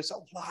campaign. There's a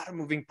lot of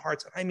moving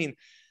parts. I mean,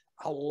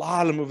 a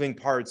lot of moving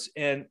parts.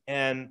 And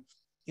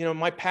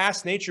my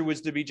past nature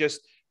was to be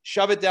just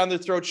shove it down their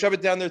throat, shove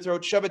it down their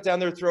throat, shove it down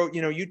their throat.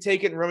 You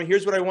take it and remember,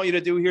 here's what I want you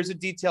to do. Here's a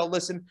detailed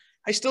listen.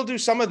 I still do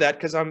some of that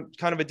because I'm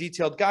kind of a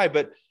detailed guy,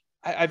 but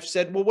I've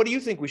said, well, what do you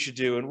think we should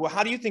do? And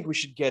how do you think we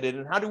should get it?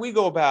 And how do we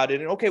go about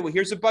it? And okay, well,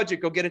 here's a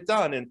budget, go get it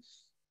done. And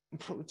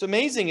it's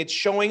amazing. It's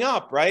showing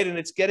up, right? And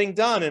it's getting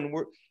done, and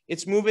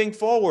it's moving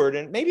forward.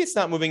 And maybe it's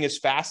not moving as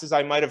fast as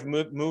I might have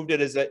moved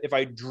it if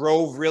I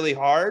drove really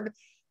hard,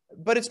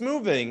 but it's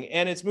moving,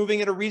 and it's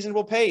moving at a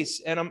reasonable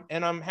pace. And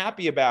I'm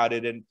happy about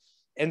it.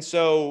 And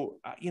so,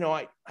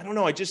 I don't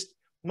know. I just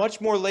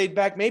much more laid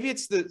back. Maybe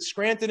it's the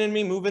Scranton in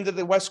me moving to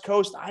the West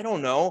Coast. I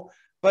don't know.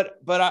 But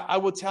I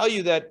will tell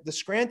you that the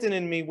Scranton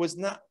in me was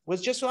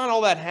just not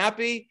all that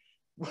happy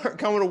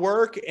coming to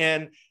work,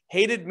 and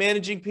hated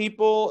managing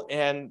people,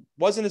 and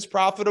wasn't as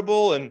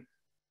profitable. And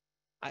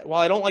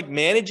while I don't like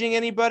managing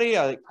anybody,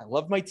 I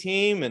love my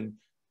team, and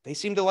they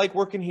seem to like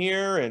working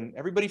here, and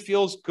everybody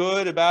feels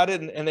good about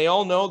it. And they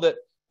all know that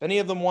if any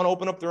of them want to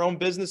open up their own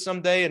business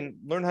someday and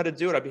learn how to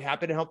do it, I'd be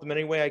happy to help them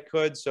any way I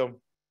could. So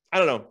I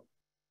don't know.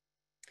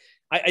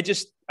 I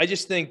just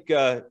think,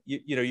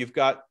 you've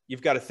got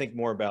to think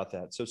more about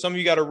that. So some of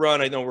you got to run.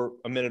 I know we're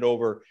a minute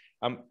over.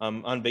 I'm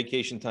on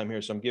vacation time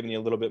here, so I'm giving you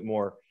a little bit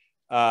more.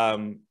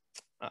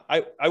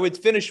 I would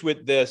finish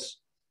with this.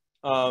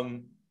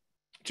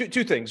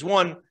 Two things.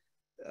 One,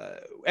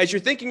 as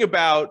you're thinking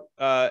about,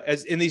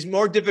 as in these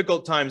more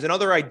difficult times,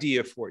 another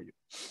idea for you,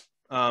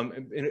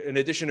 in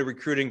addition to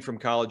recruiting from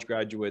college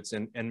graduates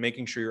and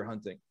making sure you're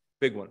hunting,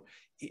 big one,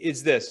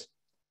 is this.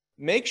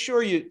 Make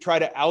sure you try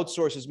to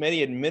outsource as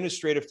many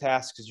administrative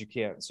tasks as you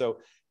can. So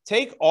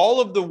take all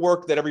of the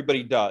work that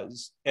everybody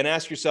does and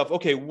ask yourself,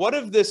 okay, what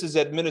if this is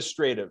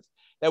administrative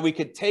that we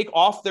could take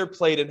off their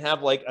plate and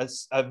have like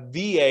a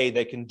VA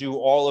that can do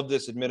all of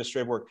this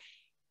administrative work?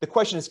 The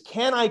question is,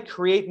 can I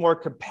create more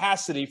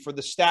capacity for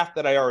the staff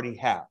that I already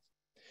have?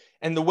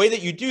 And the way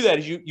that you do that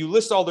is you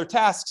list all their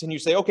tasks and you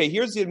say, okay,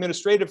 here's the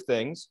administrative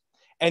things,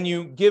 and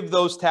you give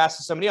those tasks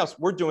to somebody else.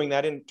 We're doing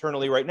that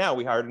internally right now.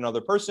 We hired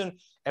another person,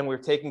 and we're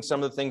taking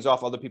some of the things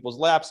off other people's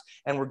laps,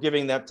 and we're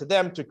giving that to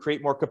them to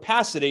create more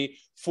capacity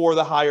for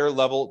the higher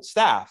level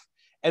staff.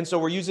 And so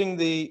we're using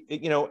the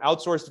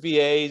outsourced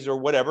VAs or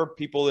whatever,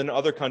 people in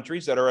other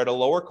countries that are at a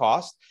lower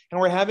cost, and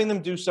we're having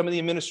them do some of the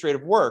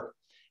administrative work.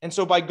 And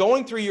so by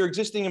going through your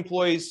existing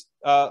employees'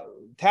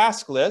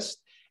 task list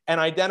and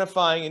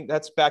identifying, and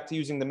that's back to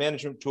using the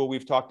management tool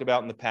we've talked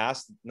about in the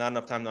past, not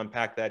enough time to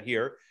unpack that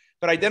here,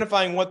 but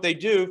identifying what they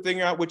do,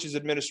 figuring out which is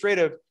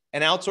administrative,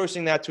 and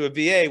outsourcing that to a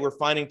VA,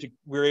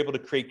 we're able to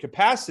create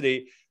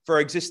capacity for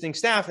our existing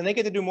staff, and they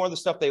get to do more of the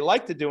stuff they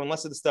like to do and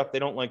less of the stuff they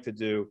don't like to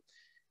do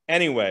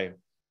anyway.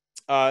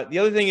 The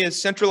other thing is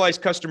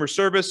centralized customer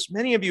service.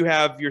 Many of you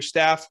have your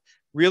staff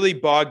really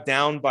bogged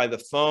down by the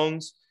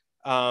phones,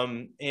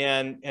 and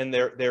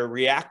they're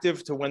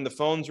reactive to when the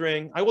phones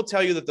ring. I will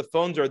tell you that the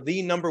phones are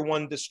the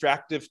 #1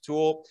 distractive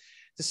tool.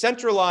 To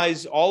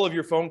centralize all of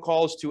your phone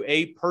calls to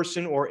a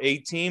person or a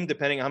team,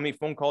 depending on how many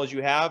phone calls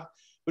you have,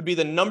 would be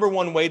the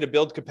 #1 way to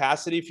build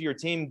capacity for your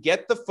team.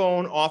 Get the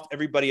phone off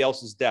everybody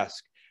else's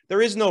desk.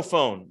 There is no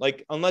phone,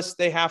 like, unless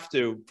they have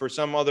to for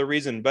some other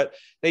reason, but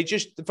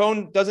the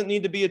phone doesn't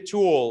need to be a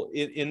tool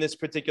in this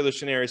particular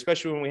scenario,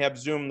 especially when we have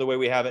Zoom the way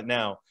we have it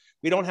now.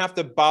 We don't have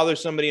to bother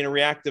somebody in a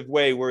reactive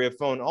way where we have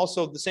phone.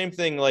 Also, the same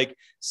thing like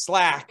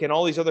Slack and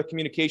all these other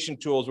communication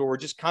tools where we're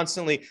just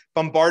constantly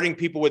bombarding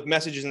people with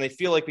messages and they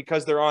feel like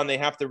because they're on, they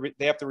have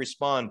to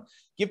respond.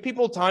 Give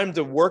people time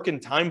to work in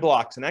time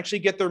blocks and actually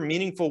get their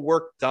meaningful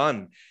work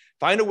done.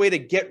 Find a way to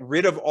get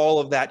rid of all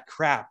of that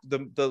crap.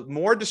 The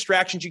more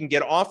distractions you can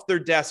get off their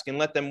desk and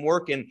let them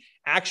work in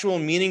actual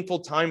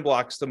meaningful time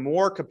blocks, the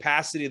more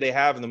capacity they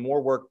have and the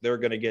more work they're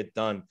going to get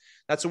done.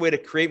 That's a way to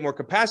create more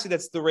capacity.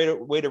 That's the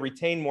way to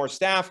retain more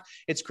staff.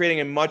 It's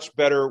creating a much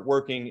better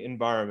working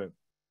environment.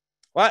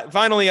 Well,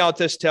 finally, I'll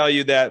just tell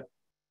you that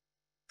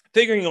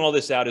figuring all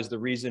this out is the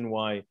reason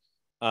why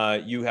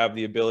you have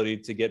the ability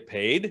to get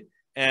paid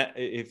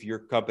if your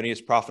company is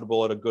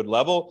profitable at a good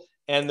level.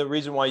 And the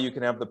reason why you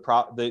can have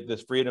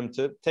the freedom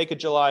to take a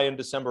July and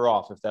December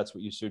off, if that's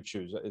what you so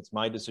choose. It's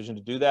my decision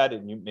to do that,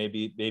 and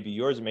maybe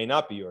yours, it may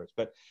not be yours,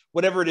 but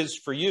whatever it is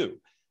for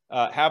you,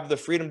 have the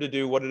freedom to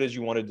do what it is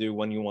you want to do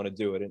when you want to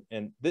do it.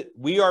 And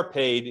we are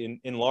paid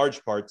in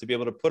large part to be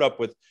able to put up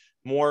with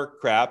more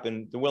crap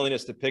and the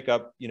willingness to pick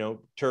up,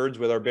 turds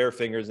with our bare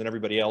fingers than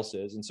everybody else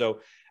is. And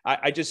so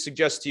I just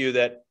suggest to you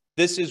that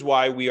this is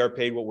why we are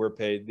paid what we're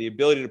paid: the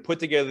ability to put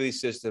together these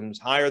systems,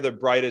 hire the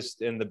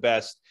brightest and the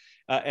best,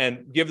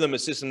 and give them a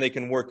system they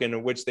can work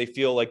in which they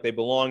feel like they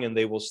belong and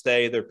they will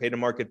stay. They're paid a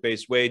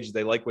market-based wage.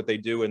 They like what they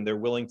do, and they're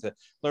willing to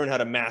learn how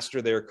to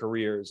master their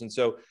careers. And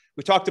so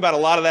we talked about a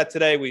lot of that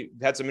today. We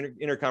had some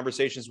inner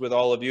conversations with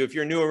all of you. If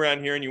you're new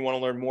around here and you want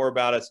to learn more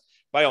about us,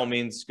 by all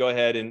means, go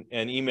ahead and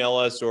email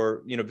us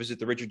or, visit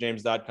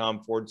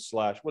therichardjames.com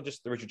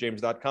just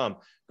therichardjames.com.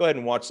 Go ahead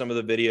and watch some of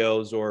the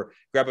videos or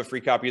grab a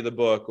free copy of the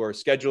book or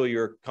schedule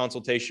your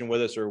consultation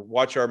with us or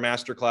watch our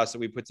masterclass that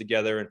we put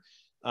together. And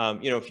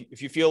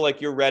if you feel like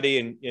you're ready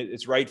and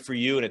it's right for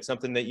you and it's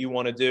something that you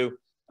want to do,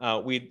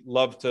 we'd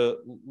love to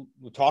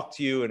talk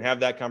to you and have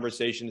that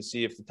conversation to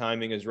see if the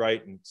timing is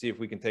right and see if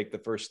we can take the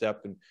first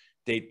step and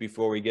date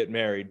before we get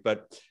married.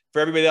 But for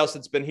everybody else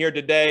that's been here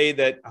today,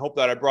 I hope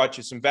that I brought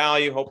you some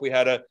value. Hope we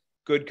had a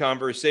good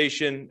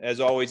conversation. As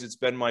always, it's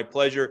been my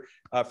pleasure.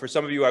 For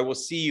some of you, I will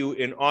see you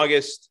in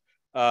August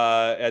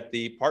at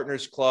the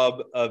Partners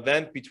Club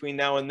event. Between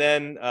now and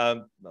then,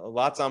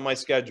 lots on my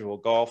schedule: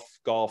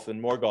 golf,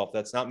 and more golf.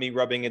 That's not me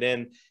rubbing it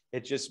in.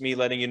 It's just me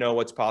letting you know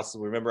what's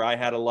possible. Remember, I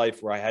had a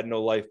life where I had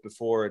no life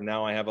before, and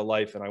now I have a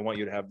life, and I want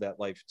you to have that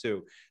life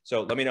too.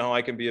 So let me know how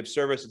I can be of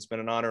service. It's been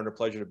an honor and a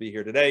pleasure to be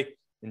here today.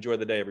 Enjoy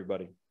the day,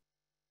 everybody.